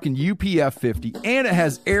 We're talking UPF 50, and it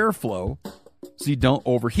has airflow so you don't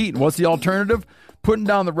overheat. And what's the alternative? Putting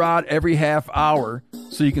down the rod every half hour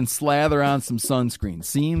so you can slather on some sunscreen.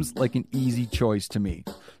 Seems like an easy choice to me.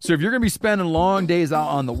 So if you're going to be spending long days out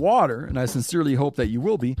on the water, and I sincerely hope that you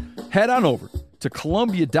will be, head on over to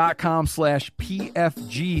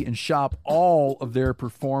Columbia.com/PFG and shop all of their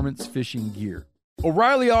performance fishing gear.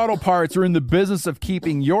 O'Reilly Auto Parts are in the business of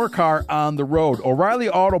keeping your car on the road. O'Reilly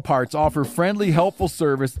Auto Parts offer friendly, helpful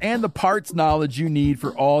service and the parts knowledge you need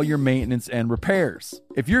for all your maintenance and repairs.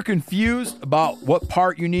 If you're confused about what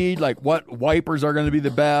part you need, like what wipers are going to be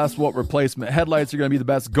the best, what replacement headlights are going to be the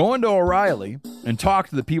best, go into O'Reilly and talk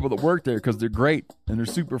to the people that work there because they're great and they're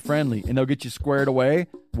super friendly and they'll get you squared away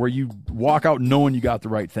where you walk out knowing you got the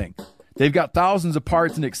right thing. They've got thousands of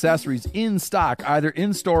parts and accessories in stock, either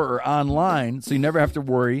in-store or online, so you never have to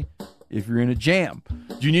worry if you're in a jam.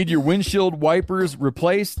 Do you need your windshield wipers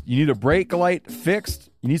replaced? You need a brake light fixed?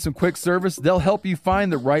 You need some quick service? They'll help you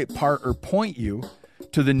find the right part or point you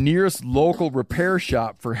to the nearest local repair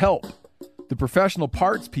shop for help. The professional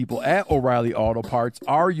parts people at O'Reilly Auto Parts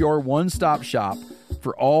are your one-stop shop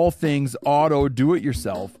for all things auto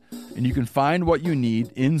do-it-yourself, and you can find what you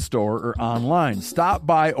need in-store or online. Stop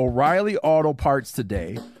by O'Reilly Auto Parts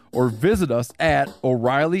today or visit us at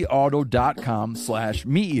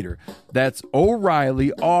O'ReillyAuto.com/MeatEater. That's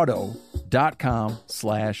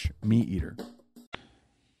O'ReillyAuto.com/MeatEater.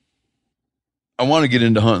 I want to get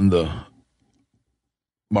into hunting the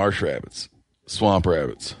marsh rabbits, swamp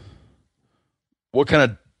rabbits. What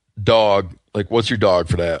kind of dog, like what's your dog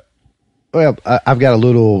for that? Well, I've got a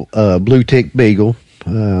little blue tick beagle,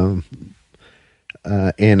 and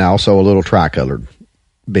also a little tricolored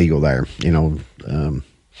beagle there,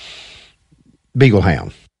 beagle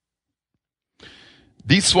hound.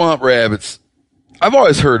 These swamp rabbits, I've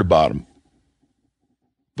always heard about them,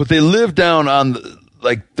 but they live down on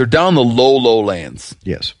they're down the low lands.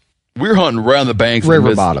 Yes. We're hunting around the banks river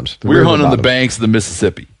of the bottoms. We're hunting on the banks of the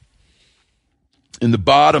Mississippi. In the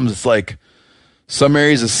bottoms, it's like some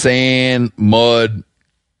areas of sand, mud,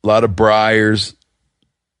 a lot of briars.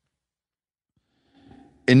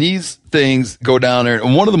 And these things go down there.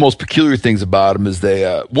 And one of the most peculiar things about them is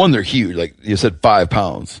they're huge. Like you said, 5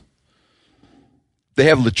 pounds. They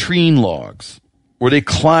have latrine logs where they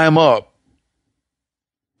climb up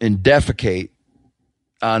and defecate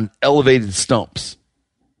on elevated stumps.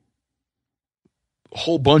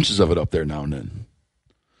 Whole bunches of it up there now and then.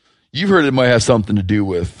 You've heard it might have something to do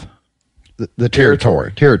with the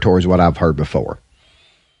territory. Territory is what I've heard before.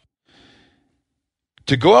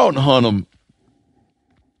 To go out and hunt them,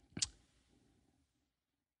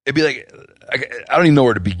 it'd be like, I don't even know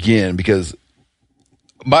where to begin because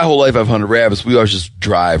my whole life I've hunted rabbits. We always just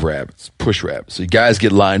drive rabbits, push rabbits. So you guys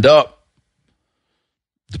get lined up,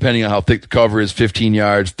 depending on how thick the cover is, 15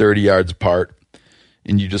 yards, 30 yards apart,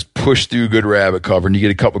 and you just push through good rabbit cover, and you get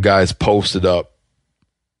a couple guys posted up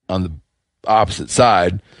on the opposite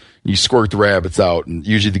side. You squirt the rabbits out, and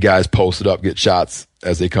usually the guys posted up get shots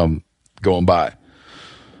as they come going by.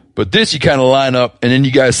 But this, you kind of line up, and then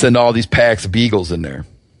you guys send all these packs of beagles in there.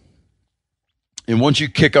 And once you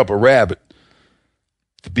kick up a rabbit,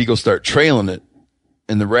 the beagles start trailing it,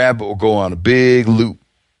 and the rabbit will go on a big loop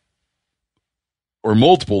or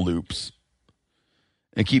multiple loops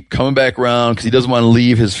and keep coming back around because he doesn't want to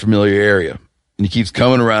leave his familiar area. And he keeps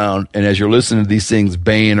coming around, and as you're listening to these things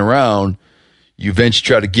baying around, you eventually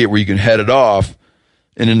try to get where you can head it off.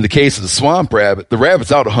 And in the case of the swamp rabbit, the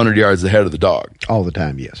rabbit's out 100 yards ahead of the dog. All the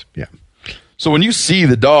time, yes. Yeah. So when you see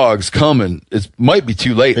the dogs coming, it might be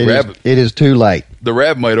too late. It is too late. The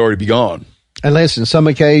rabbit might already be gone. Unless in some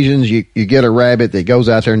occasions you get a rabbit that goes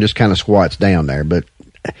out there and just kind of squats down there. But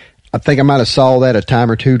I think I might have saw that a time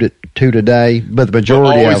or two today. But the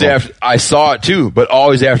majority of them, I saw it too, but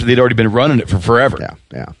always after they'd already been running it for forever.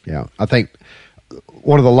 Yeah. I think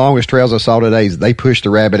one of the longest trails I saw today is they pushed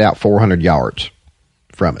the rabbit out 400 yards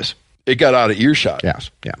from us. It got out of earshot.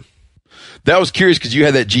 Yes, yeah. That was curious because you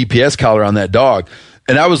had that GPS collar on that dog.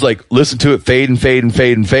 And I was like, listen to it fade.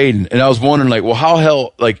 And I was wondering, like, well, how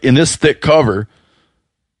hell, like in this thick cover,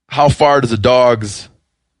 how far does a dog's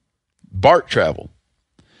bark travel?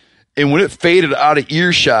 And when it faded out of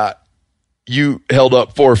earshot, you held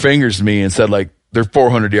up 4 fingers to me and said, like, they're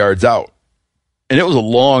 400 yards out. And it was a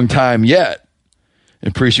long time yet.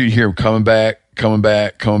 And pretty soon you hear him coming back.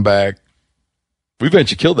 We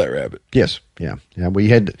eventually killed that rabbit. Yes, yeah. We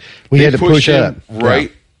had to push up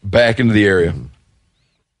back into the area. Mm-hmm.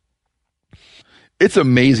 It's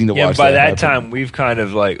amazing to watch. By that time, we've kind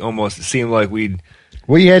of like almost it seemed like we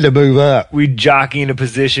had to move up. We'd jockey into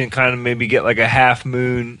position, kind of maybe get like a half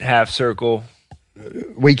moon, half circle.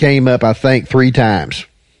 We came up, I think, 3 times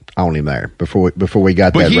on him there before we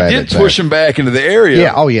got that rabbit. But he did push him back into the area.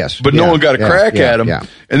 Yeah, oh yes. But no one got a crack at him. Yeah.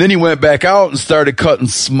 And then he went back out and started cutting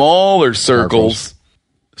smaller circles.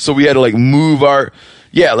 So we had to like move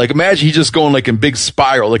like imagine he's just going like in big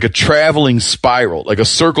spiral, like a traveling spiral, like a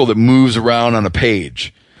circle that moves around on a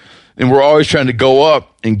page. And we're always trying to go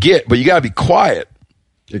up and but you got to be quiet.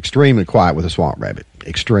 Extremely quiet with a swamp rabbit.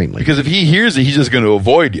 Extremely. Because if he hears it, he's just going to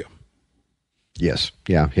avoid you. Yes.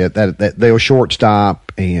 Yeah. That they'll short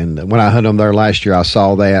stop. And when I hunted them there last year, I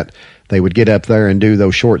saw that they would get up there and do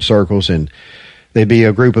those short circles, and there'd be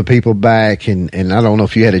a group of people back. And I don't know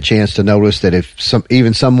if you had a chance to notice that if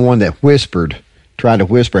even someone that tried to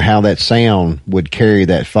whisper how that sound would carry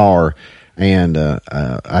that far. And,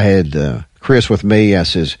 I had, Chris with me. I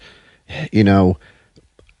says,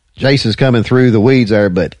 Jason's coming through the weeds there,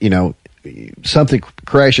 but something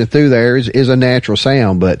crashing through there is a natural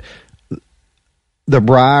sound, but the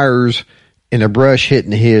briars and the brush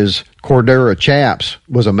hitting his Cordura chaps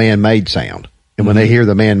was a man-made sound. And when they hear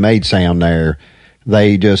the man-made sound there,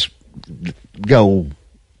 they just go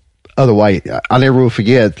other way. I never will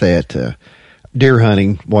forget that deer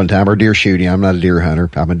hunting one time, or deer shooting. I'm not a deer hunter.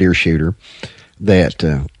 I'm a deer shooter. That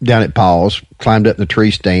down at Paul's, climbed up in the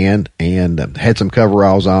tree stand and had some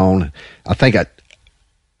coveralls on. I think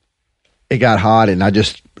it got hot and I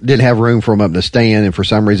just didn't have room for them up in the stand, and for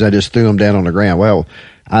some reason I just threw them down on the ground. Well,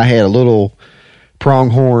 I had a little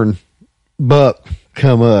pronghorn buck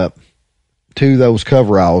come up to those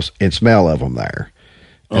coveralls and smell of them there.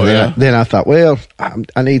 Then I thought, well,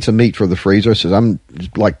 I need some meat for the freezer. So I'm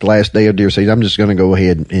like the last day of deer season, I'm just going to go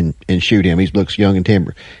ahead and shoot him. He looks young and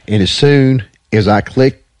tender. And as soon as I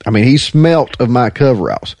clicked, he smelt of my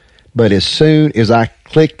coveralls. But as soon as I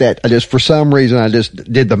clicked that, for some reason, I just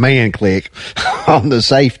did the man click on the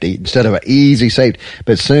safety instead of an easy safety.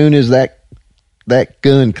 But as soon as that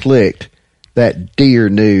gun clicked, that deer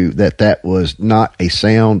knew that was not a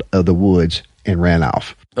sound of the woods and ran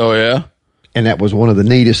off. Oh, yeah? And that was one of the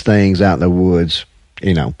neatest things out in the woods,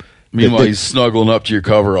 Meanwhile, he's snuggling up to your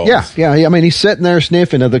coveralls. Yeah. He's sitting there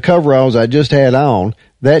sniffing of the coveralls I just had on.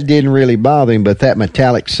 That didn't really bother him, but that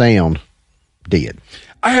metallic sound did.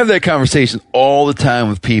 I have that conversation all the time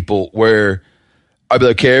with people where I'd be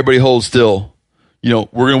like, okay, everybody hold still. We're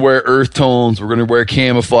going to wear earth tones. We're going to wear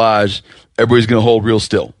camouflage. Everybody's going to hold real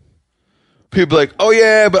still. People be like, oh,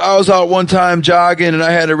 yeah, but I was out one time jogging and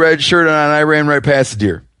I had a red shirt on and I ran right past the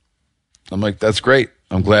deer. I'm like, that's great.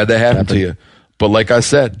 I'm glad that happened to you. But like I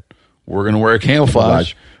said, we're going to wear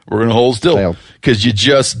camouflage. We're going to hold still because you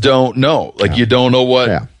just don't know. You don't know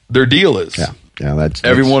what their deal is. Yeah.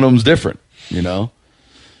 Every one of them's different, The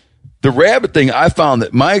rabbit thing, I found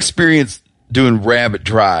that my experience doing rabbit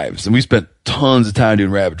drives, and we spent tons of time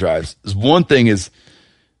doing rabbit drives, is one thing is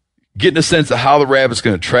getting a sense of how the rabbit's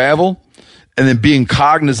going to travel and then being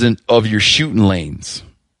cognizant of your shooting lanes.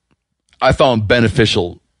 I found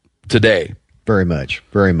beneficial today. Very much.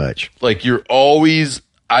 You're always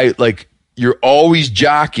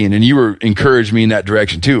jockeying, and you were encouraging me in that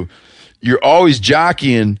direction too. You're always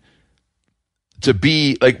jockeying to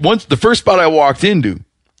be once the first spot I walked into,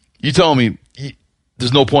 you told me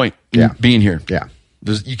there's no point in being here. Yeah.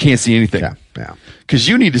 You can't see anything. Yeah. Because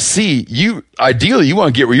you need to see, ideally you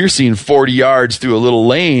want to get where you're seeing 40 yards through a little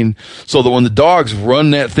lane so that when the dogs run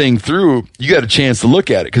that thing through, you got a chance to look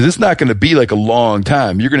at it. Because it's not going to be a long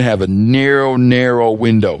time. You're going to have a narrow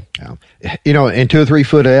window. Yeah. And 2 or 3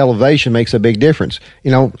 foot of elevation makes a big difference.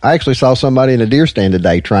 I actually saw somebody in a deer stand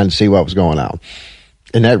today trying to see what was going on.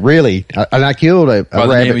 And that really, and I killed a by the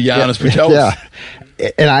rabbit. Name of Giannis Putelis. Yeah.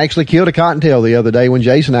 And I actually killed a cottontail the other day when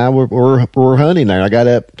Jason and I were hunting there. I got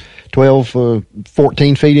up 12,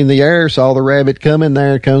 14 feet in the air, saw the rabbit coming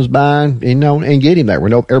there, comes by, and get him there.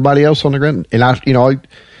 When everybody else on the ground, and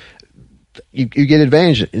you get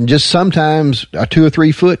advantage. And just sometimes a 2 or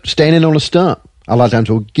 3 foot standing on a stump, a lot of times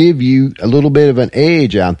will give you a little bit of an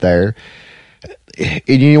edge out there. And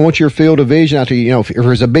you want your field of vision out there. If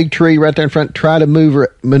there's a big tree right there in front, try to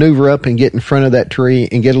maneuver up and get in front of that tree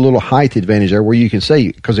and get a little height advantage there where you can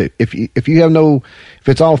see. Because if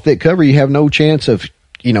it's all thick cover, you have no chance of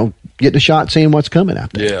getting a shot, seeing what's coming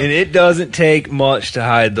out there. Yeah. And it doesn't take much to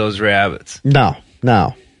hide those rabbits. No.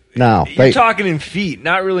 You're talking in feet,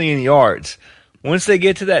 not really in yards. Once they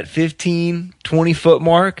get to that 15, 20 foot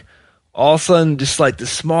mark, all of a sudden, just the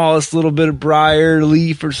smallest little bit of briar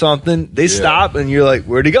leaf or something, they stop and you're like,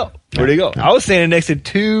 where'd he go? I was standing next to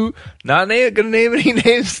 2, not going to name any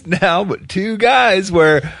names now, but 2 guys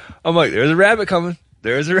where I'm like, there's a rabbit coming.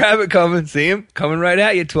 See him coming right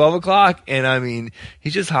at you, 12 o'clock. And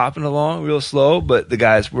he's just hopping along real slow, but the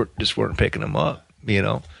guys weren't picking him up,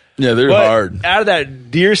 Yeah, they're hard. Out of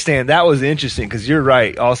that deer stand, that was interesting because you're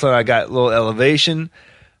right. All of a sudden, I got a little elevation.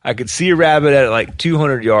 I could see a rabbit at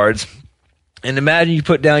 200 yards. And imagine you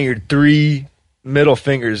put down your 3 middle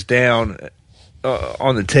fingers down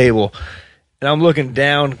on the table. And I'm looking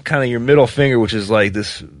down kind of your middle finger, which is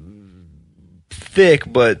this thick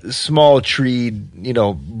but small tree,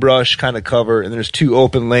 brush kind of cover, and there's 2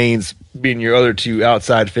 open lanes being your other 2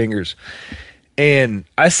 outside fingers. And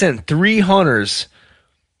I sent 3 hunters.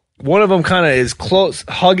 One of them kind of is close,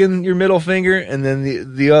 hugging your middle finger, and then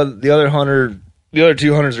the other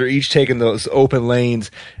 2 hunters are each taking those open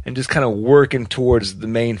lanes and just kind of working towards the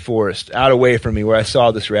main forest, out away from me where I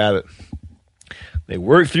saw this rabbit. They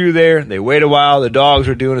work through there. They wait a while. The dogs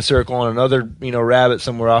are doing a circle on another, rabbit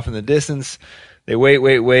somewhere off in the distance. They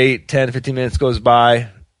wait. 10, 15 minutes goes by.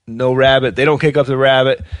 No rabbit. They don't kick up the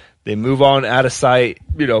rabbit. They move on out of sight.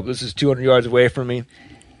 This is 200 yards away from me.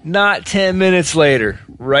 Not 10 minutes later,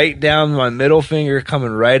 right down my middle finger,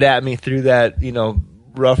 coming right at me through that,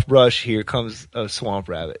 rough brush, here comes a swamp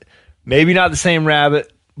rabbit. Maybe not the same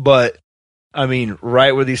rabbit, but,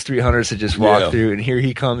 right where these 3 hunters had just walked through, and here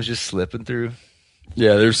he comes just slipping through.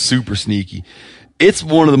 Yeah, they're super sneaky. It's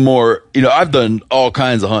one of the more, I've done all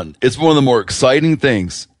kinds of hunting. It's one of the more exciting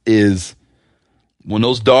things is when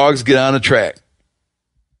those dogs get on a track.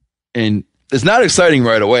 And it's not exciting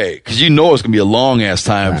right away because it's going to be a long ass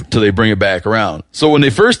time until they bring it back around. So when they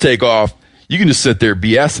first take off, you can just sit there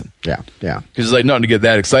BSing. Yeah. Because it's like nothing to get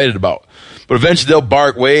that excited about. But eventually they'll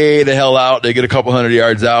bark way the hell out. They get a couple 100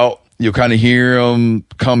 yards out. You'll kind of hear them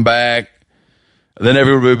come back. Then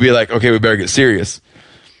everybody will be like, okay, we better get serious.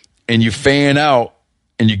 And you fan out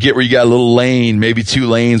and you get where you got a little lane, maybe 2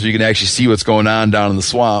 lanes where you can actually see what's going on down in the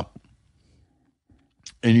swamp.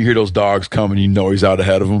 And you hear those dogs coming, he's out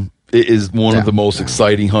ahead of them. It is one of the most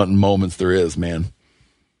exciting hunting moments there is, man.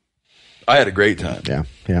 I had a great time. Yeah.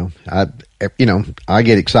 I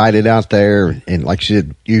get excited out there, and like you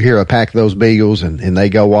said, you hear a pack of those beagles, and they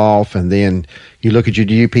go off, and then you look at your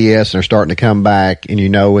GPS, and they're starting to come back, and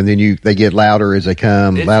and then they get louder as they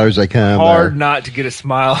come, Hard not to get a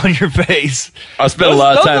smile on your face. I spent a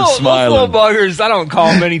lot of time smiling. Those little buggers, I don't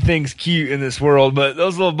call many things cute in this world, but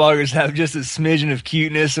those little buggers have just a smidgen of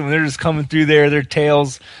cuteness, and when they're just coming through there, their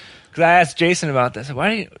tails. Because I asked Jason about that. I said,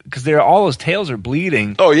 why? Because all those tails are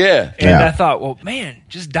bleeding. Oh, yeah. And I thought, well, man,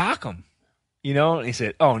 just dock them. And he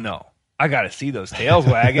said, oh, no. I got to see those tails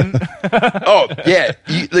wagging. Oh, yeah.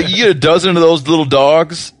 You get a dozen of those little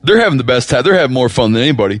dogs. They're having the best time. They're having more fun than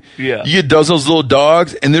anybody. Yeah. You get a dozen of those little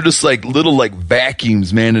dogs, and they're just like little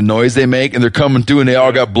vacuums, man, the noise they make. And they're coming through, and they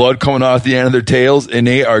all got blood coming off the end of their tails. And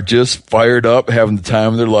they are just fired up, having the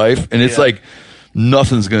time of their life. And it's like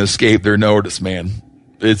nothing's going to escape their notice, man.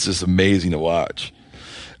 It's just amazing to watch.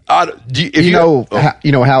 How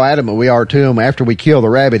adamant we are to them after we kill the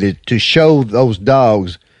rabbit is to show those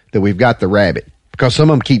dogs that we've got the rabbit, because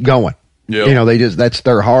some of them keep going. Yeah. That's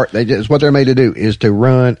their heart. It's what they're made to do, is to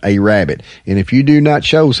run a rabbit. And if you do not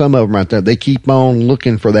show some of them right there, they keep on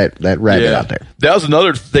looking for that rabbit out there. That was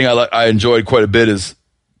another thing I enjoyed quite a bit is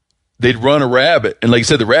they'd run a rabbit. And like you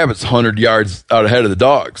said, the rabbit's 100 yards out ahead of the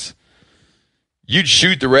dogs. You'd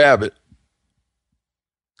shoot the rabbit,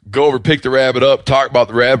 go over, pick the rabbit up, talk about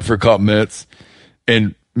the rabbit for a couple minutes,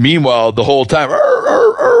 and meanwhile, the whole time,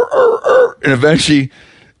 and eventually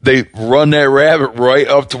they run that rabbit right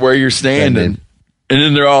up to where you're standing, and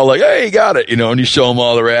then they're all like, hey, you got it, and you show them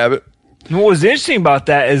all the rabbit. And what was interesting about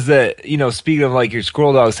that is that, speaking of like your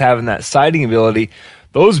squirrel dogs having that sighting ability,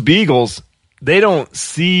 those beagles, they don't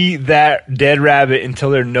see that dead rabbit until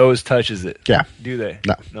their nose touches it. Yeah. Do they?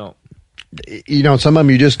 No. Some of them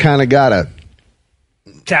you just kind of got to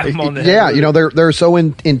tap them on the head. Yeah, they're so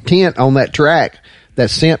intent on that track, that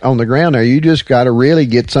scent on the ground there. You just got to really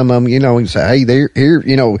get some of them, and say, hey, they're here,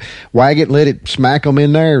 wag it, let it smack them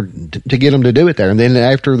in there to get them to do it there. And then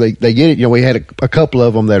after they get it, we had a couple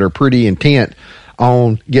of them that are pretty intent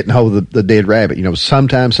on getting hold of the dead rabbit.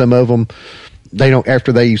 Sometimes some of them, they don't,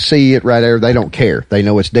 after they see it right there, they don't care. They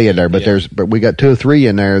know it's dead there, but we got 2 or 3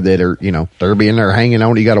 in there that are, they're being there hanging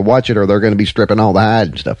on. You got to watch it or they're going to be stripping all the hide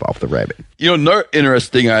and stuff off the rabbit. Another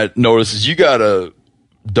interesting thing I noticed is you got a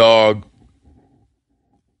dog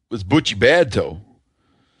with Butchie Badtoe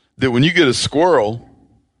that when you get a squirrel,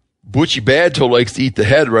 Butchie Badtoe likes to eat the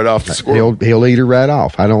head right off the squirrel. He'll eat it right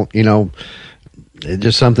off. I don't, it's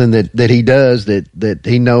just something that he does that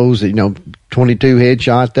he knows that, 22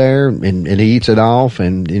 headshot there, and he eats it off,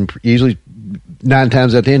 and usually 9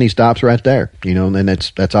 times out of 10 he stops right there, and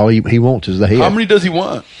that's all he wants is the head. How many does he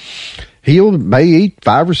want? May eat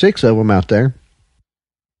 5 or 6 of them out there.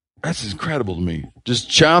 That's incredible to me. Just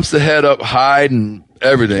chomps the head up, hide and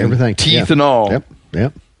everything, teeth and all.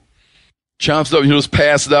 Yep. Chomps it up, just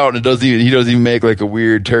pass it out, and he doesn't even make like a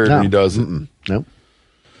weird turd when he does it. Nope.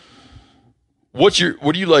 What do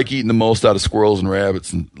you like eating the most out of squirrels and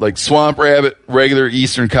rabbits? And like swamp rabbit, regular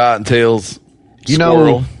eastern cottontails,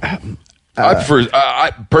 squirrel. I prefer,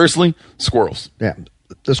 I personally, squirrels. Yeah.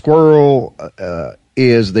 the squirrel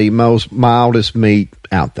is the most mildest meat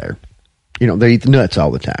out there. You know, they eat the nuts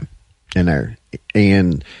all the time in there.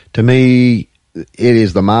 And to me, it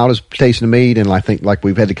is the mildest tasting meat. And I think, like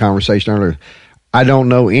we've had the conversation earlier, I don't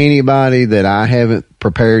know anybody that I haven't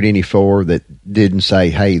prepared any for that didn't say,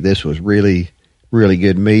 hey, this was really, really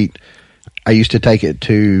good meat. I used to take it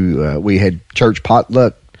to, we had church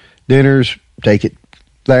potluck dinners, take it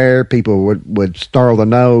there. People would snarl the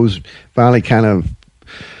nose, finally kind of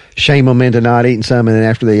shame them into not eating some, and then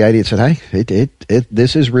after they ate it, said, hey,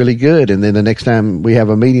 this is really good. And then the next time we have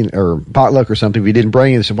a meeting or potluck or something, if you didn't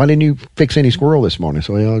bring it, they said, why didn't you fix any squirrel this morning?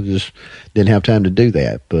 So, I just didn't have time to do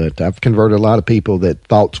that. But I've converted a lot of people that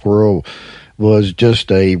thought squirrel was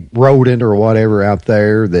just a rodent or whatever out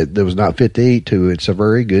there that was not fit to eat to. It's a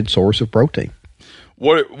very good source of protein.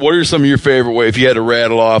 What are some of your favorite ways? If you had to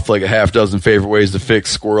rattle off like a half dozen favorite ways to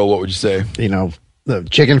fix squirrel, what would you say? You know, the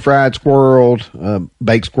chicken fried squirrel,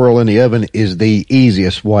 baked squirrel in the oven is the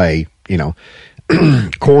easiest way. You know,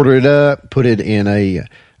 quarter it up, put it in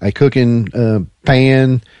a cooking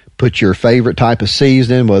pan, put your favorite type of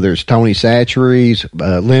seasoning, whether it's Tony Chachere's,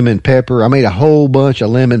 lemon pepper. I made a whole bunch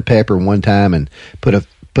of lemon pepper one time and put a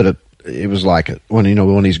it was like one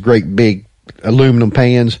of these great big aluminum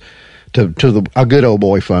pans to a good old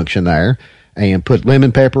boy function there. And put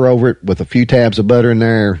lemon pepper over it with a few tabs of butter in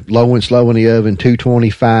there, low and slow in the oven,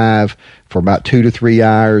 225 for about 2 to 3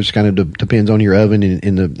 hours. Kind of depends on your oven and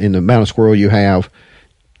in the amount of squirrel you have.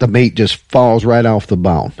 The meat just falls right off the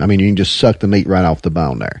bone. I mean, you can just suck the meat right off the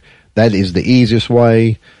bone there. That is the easiest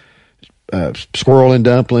way. Squirrel and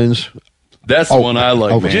dumplings. That's the one I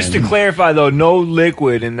like, man. Just to clarify, though, no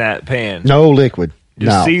liquid in that pan. No liquid.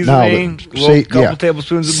 Just seasoning, couple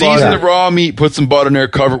tablespoons of butter. Season the raw meat, put some butter in there,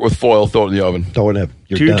 cover it with foil, throw it in the oven. Throw it up.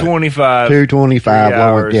 225. 225. 3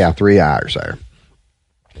 hours. Yeah, 3 hours there.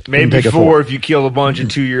 Maybe 4 if you kill a bunch of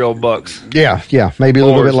 2-year-old bucks. Yeah. Maybe a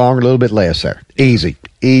little bit longer, a little bit less there. Easy.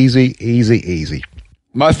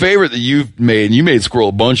 My favorite that you've made, and you made squirrel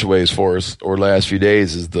a bunch of ways for us over the last few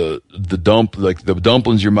days, is the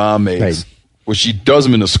dumplings your mom makes, which she does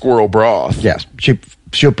them in a squirrel broth. Yes.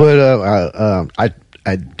 She'll put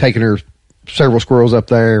I'd taken her several squirrels up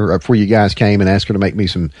there before you guys came and asked her to make me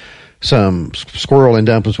some squirrel and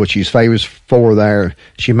dumplings, which she's famous for there.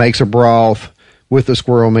 She makes a broth with the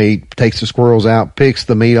squirrel meat, takes the squirrels out, picks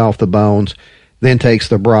the meat off the bones, then takes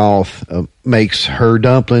the broth, makes her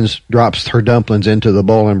dumplings, drops her dumplings into the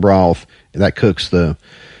boiling broth. That cooks the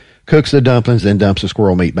dumplings, then dumps the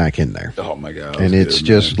squirrel meat back in there. Oh, my God. And it's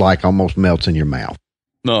just like almost melts in your mouth.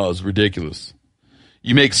 No, it's ridiculous.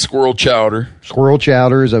 You make squirrel chowder. Squirrel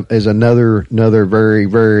chowder is another very,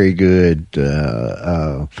 very good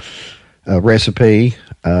recipe.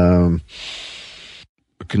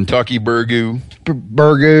 Kentucky burgoo.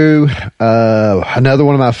 Another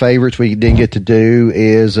one of my favorites we didn't get to do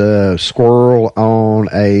is squirrel on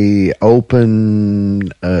a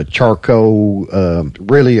open charcoal,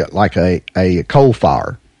 really like a coal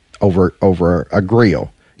fire over a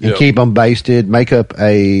grill. And keep them basted. Make up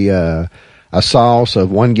a sauce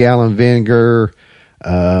of 1 gallon vinegar,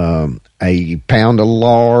 a pound of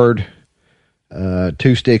lard,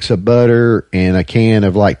 2 sticks of butter, and a can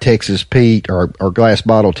of like Texas Pete or glass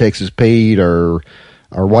bottle Texas Pete or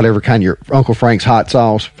whatever kind of your Uncle Frank's hot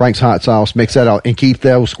sauce. Mix that out and keep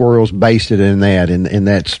those squirrels basted in that, and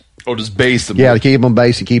that's just baste them. Yeah, to keep them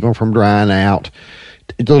basted, keep them from drying out.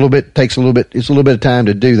 It's a little bit of time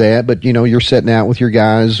to do that, but you're sitting out with your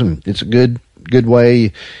guys, and it's a good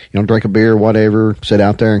way, drink a beer or whatever, sit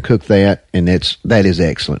out there and cook that, and that is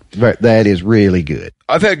excellent. That is really good.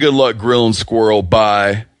 I've had good luck grilling squirrel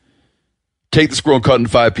by take the squirrel and cut into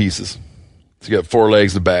 5 pieces. So you got 4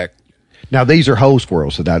 legs in the back. Now these are whole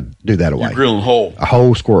squirrels, so I do that away. You're grilling whole. A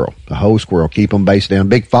whole squirrel. Keep them basted down.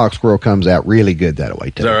 Big fox squirrel comes out really good that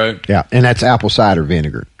way too. Is that right? Yeah, and that's apple cider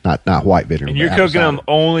vinegar, not white vinegar. And you're cooking them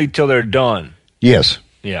only till they're done. Yes.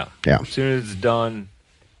 Yeah. Yeah. As soon as it's done,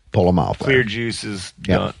 pull them off. Clear juices,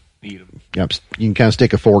 done. Eat them. Yep. You can kind of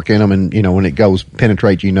stick a fork in them, and when it goes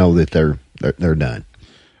penetrate, that they're done.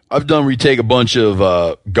 I've done where you take a bunch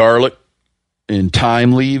of garlic and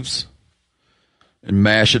thyme leaves and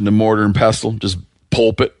mash it in a mortar and pestle. Just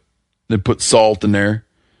pulp it, then put salt in there,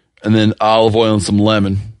 and then olive oil and some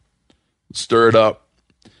lemon. Stir it up,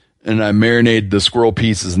 and I marinate the squirrel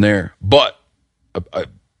pieces in there. But I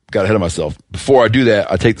got ahead of myself. Before I do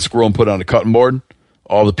that, I take the squirrel and put it on a cutting board,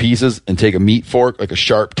 all the pieces, and take a meat fork, like a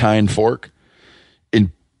sharp tine fork,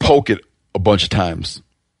 and poke it a bunch of times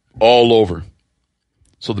all over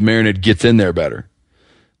so the marinade gets in there better.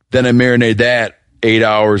 Then I marinate that 8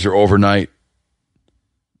 hours or overnight.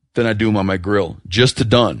 than I do them on my grill, just to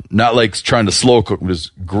done. Not like trying to slow cook them,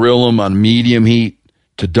 just grill them on medium heat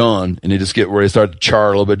to done, and they just get where they start to char a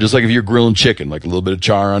little bit, just like if you're grilling chicken, like a little bit of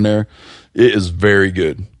char on there. It is very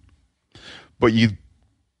good. But you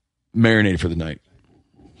marinate for the night.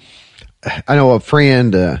 I know a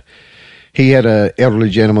friend, he had a elderly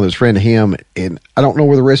gentleman that's a friend of him, and I don't know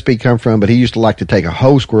where the recipe come from, but he used to like to take a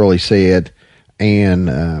whole squirrel, he said,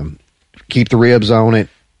 and keep the ribs on it,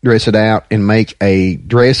 dress it out, and make a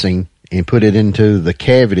dressing and put it into the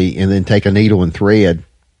cavity, and then take a needle and thread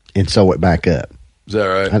and sew it back up. Is that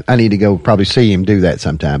right? I need to go probably see him do that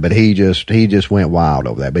sometime, but he just went wild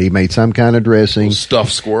over that. But he made some kind of dressing,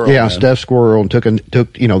 Stuffed squirrel. yeah, man. stuffed squirrel, and took a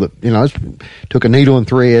needle and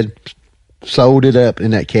thread, sewed it up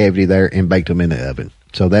in that cavity there, and baked them in the oven.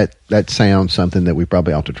 So that sounds something that we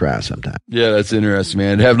probably ought to try sometime. Yeah, that's interesting,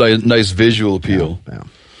 man. Have like nice visual appeal. Yeah.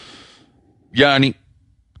 Yanni,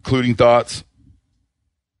 concluding thoughts?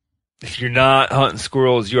 If you're not hunting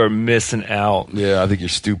squirrels, you are missing out. Yeah, I think you're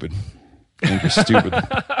stupid. I think you're stupid.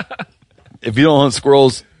 If you don't hunt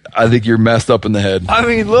squirrels, I think you're messed up in the head. I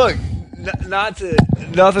mean, look,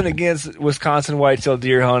 nothing against Wisconsin whitetail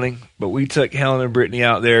deer hunting, but we took Helen and Brittany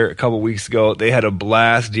out there a couple weeks ago. They had a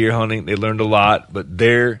blast deer hunting. They learned a lot, but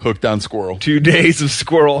their Hooked on squirrel. 2 days of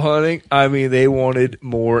squirrel hunting, I mean, they wanted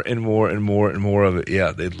more and more and more and more of it.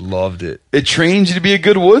 Yeah, they loved it. It trains you to be a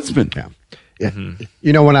good woodsman. Yeah. Mm-hmm.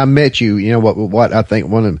 You know, when I met you, you know what I think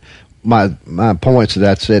one of my points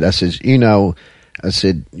that I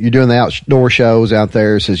said, you're doing the outdoor shows out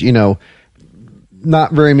there. It says,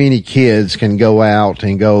 not very many kids can go out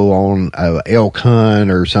and go on a elk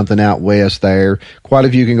hunt or something out west there. Quite a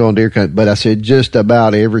few can go on deer hunt, but I said just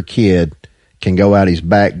about every kid can go out his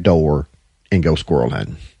back door and go squirrel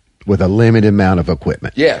hunting with a limited amount of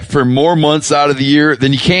equipment. Yeah, for more months out of the year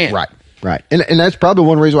than you can. Right. And that's probably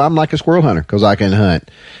one reason why I'm like a squirrel hunter, because I can hunt.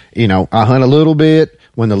 I hunt a little bit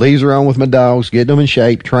when the leaves are on with my dogs, getting them in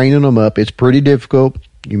shape, training them up. It's pretty difficult.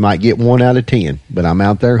 You might get 1 out of 10, but I'm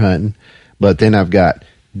out there hunting. But then I've got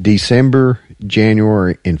December,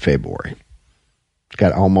 January, and February.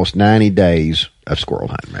 Got almost 90 days of squirrel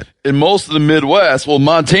hunting. Right? In most of the Midwest, well,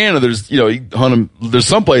 Montana, there's you hunt them. There's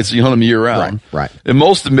some places you hunt them year round. Right. In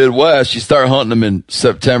most of the Midwest, you start hunting them in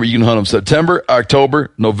September. You can hunt them September,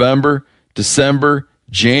 October, November, December,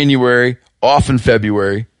 January, often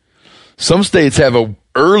February. Some states have a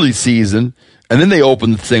early season, and then they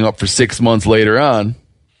open the thing up for 6 months later on.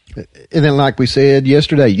 And then, like we said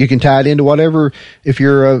yesterday, you can tie it into whatever. If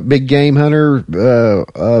you're a big game hunter,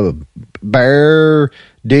 bear,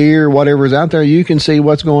 deer, whatever's out there, you can see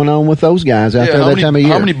what's going on with those guys out there time of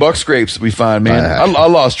year. How many buck scrapes did we find, man? I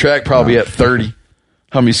lost track probably at 30.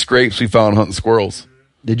 How many scrapes we found hunting squirrels.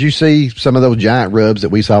 Did you see some of those giant rubs that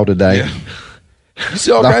we saw today? Yeah. You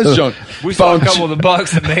see all kinds of junk. We saw a couple of the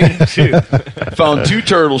bucks that made it, too. Found 2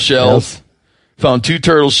 turtle shells. Yep. Found 2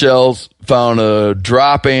 turtle shells. Found a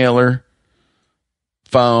drop antler.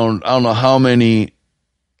 Found, I don't know how many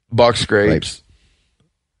buck scrapes.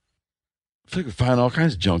 I think we find all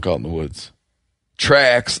kinds of junk out in the woods.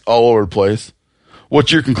 Tracks all over the place.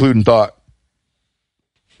 What's your concluding thought?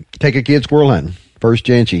 Take a kid squirrel hunting. First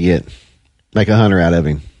chance you get. Make a hunter out of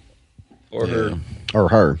him. Or her. Or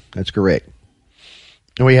her. That's correct.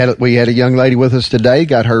 And we had a young lady with us today,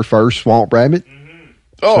 got her first swamp rabbit.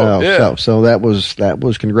 Oh, So that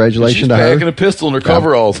was congratulations She's to her. packing a pistol in her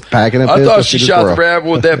coveralls. Packing a I pistol. thought she shot the rabbit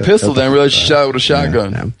with that pistol. Didn't realize she shot it with a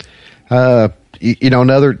shotgun.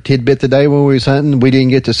 Another tidbit today when we was hunting, we didn't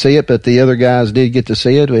get to see it, but the other guys did get to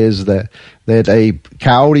see it, is that a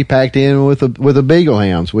coyote packed in with a beagle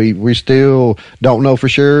hounds. We still don't know for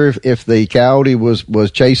sure if the coyote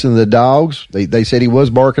was chasing the dogs. They said he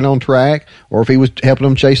was barking on track, or if he was helping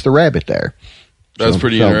them chase the rabbit there. That's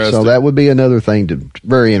pretty interesting. So that would be another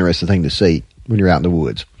very interesting thing to see when you're out in the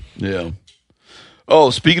woods. Yeah.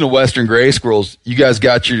 Oh, speaking of Western gray squirrels, you guys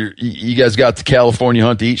got the California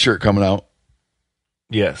Hunt to Eat shirt coming out.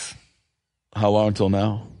 Yes. How long until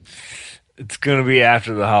now? It's going to be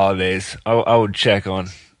after the holidays. I would check on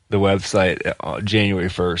the website January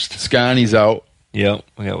 1st. Scotty's out. Yep,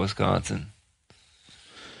 we got Wisconsin.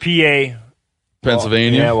 PA.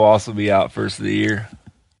 Pennsylvania. Will also be out first of the year.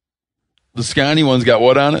 The Scotty one's got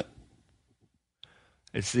what on it?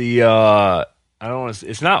 It's the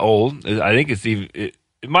it's not old. I think it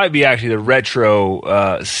might be actually the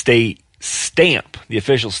retro state stamp, the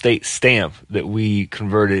official state stamp that we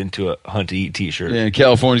converted into a Hunt to Eat t-shirt. Yeah, and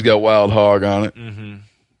California's got wild hog on it. Mm-hmm.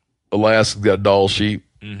 Alaska's got Dall sheep.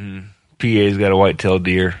 Mm-hmm. PA's got a white-tailed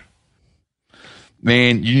deer.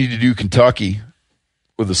 Man, you need to do Kentucky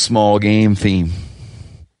with a small game theme.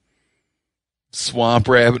 swamp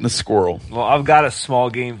rabbit, and a squirrel. Well, I've got a small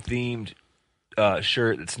game themed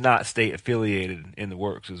shirt that's not state affiliated in the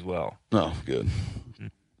works as well. Oh, good.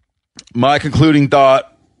 My concluding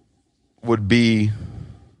thought would be,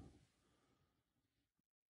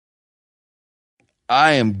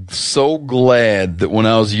 I am so glad that when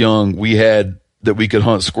I was young, we could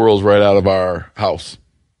hunt squirrels right out of our house.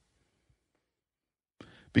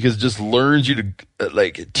 Because it just learns you to,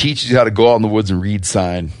 it teaches you how to go out in the woods and read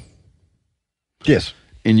sign. Yes.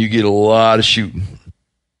 And you get a lot of shooting.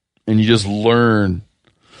 And you just learn.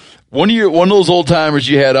 One of those old timers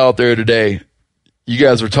you had out there today, you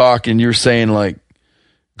guys were talking, you're saying,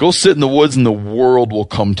 go sit in the woods and the world will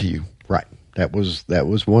come to you. Right. That was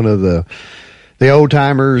one of the old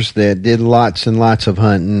timers that did lots and lots of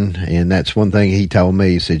hunting, and that's one thing he told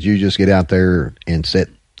me. He said, you just get out there and sit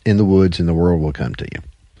in the woods and the world will come to you.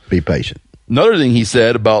 Be patient. Another thing he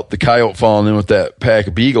said about the coyote falling in with that pack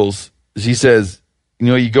of beagles is he says,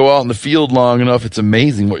 you go out in the field long enough, it's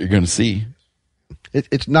amazing what you're going to see.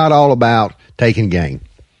 It's not all about taking game.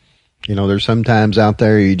 There's sometimes out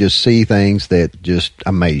there you just see things that just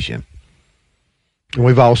amaze you. And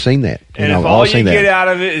we've all seen that. And if all you get out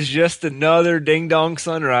of it is just another ding-dong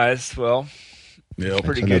sunrise, well, yep.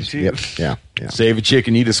 pretty good too. Yep. Yeah. Save a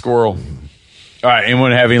chicken, eat a squirrel. All right,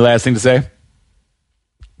 anyone have any last thing to say?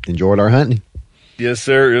 Enjoyed our hunting. Yes,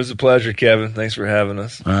 sir. It was a pleasure, Kevin. Thanks for having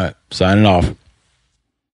us. All right, signing off.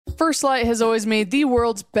 First Light has always made the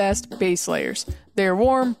world's best base layers. They are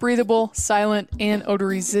warm, breathable, silent, and odor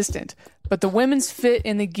resistant. But the women's fit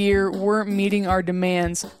and the gear weren't meeting our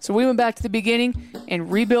demands, so we went back to the beginning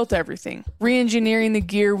and rebuilt everything. Re-engineering the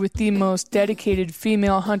gear with the most dedicated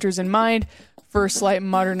female hunters in mind, First Light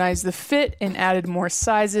modernized the fit and added more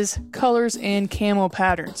sizes, colors, and camo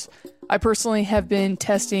patterns. I personally have been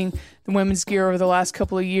testing the women's gear over the last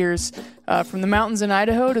couple of years, from the mountains in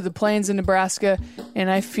Idaho to the plains in Nebraska, and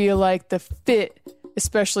I feel like the fit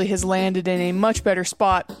especially has landed in a much better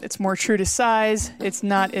spot. It's more true to size. It's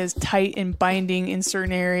not as tight and binding in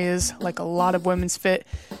certain areas like a lot of women's fit.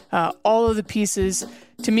 All of the pieces,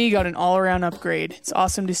 to me, got an all-around upgrade. It's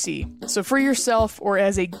awesome to see. So for yourself or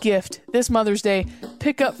as a gift this Mother's Day,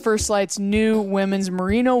 pick up First Light's new women's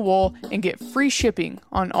merino wool and get free shipping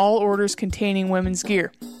on all orders containing women's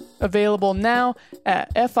gear. Available now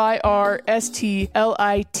at FIRSTLITE.com.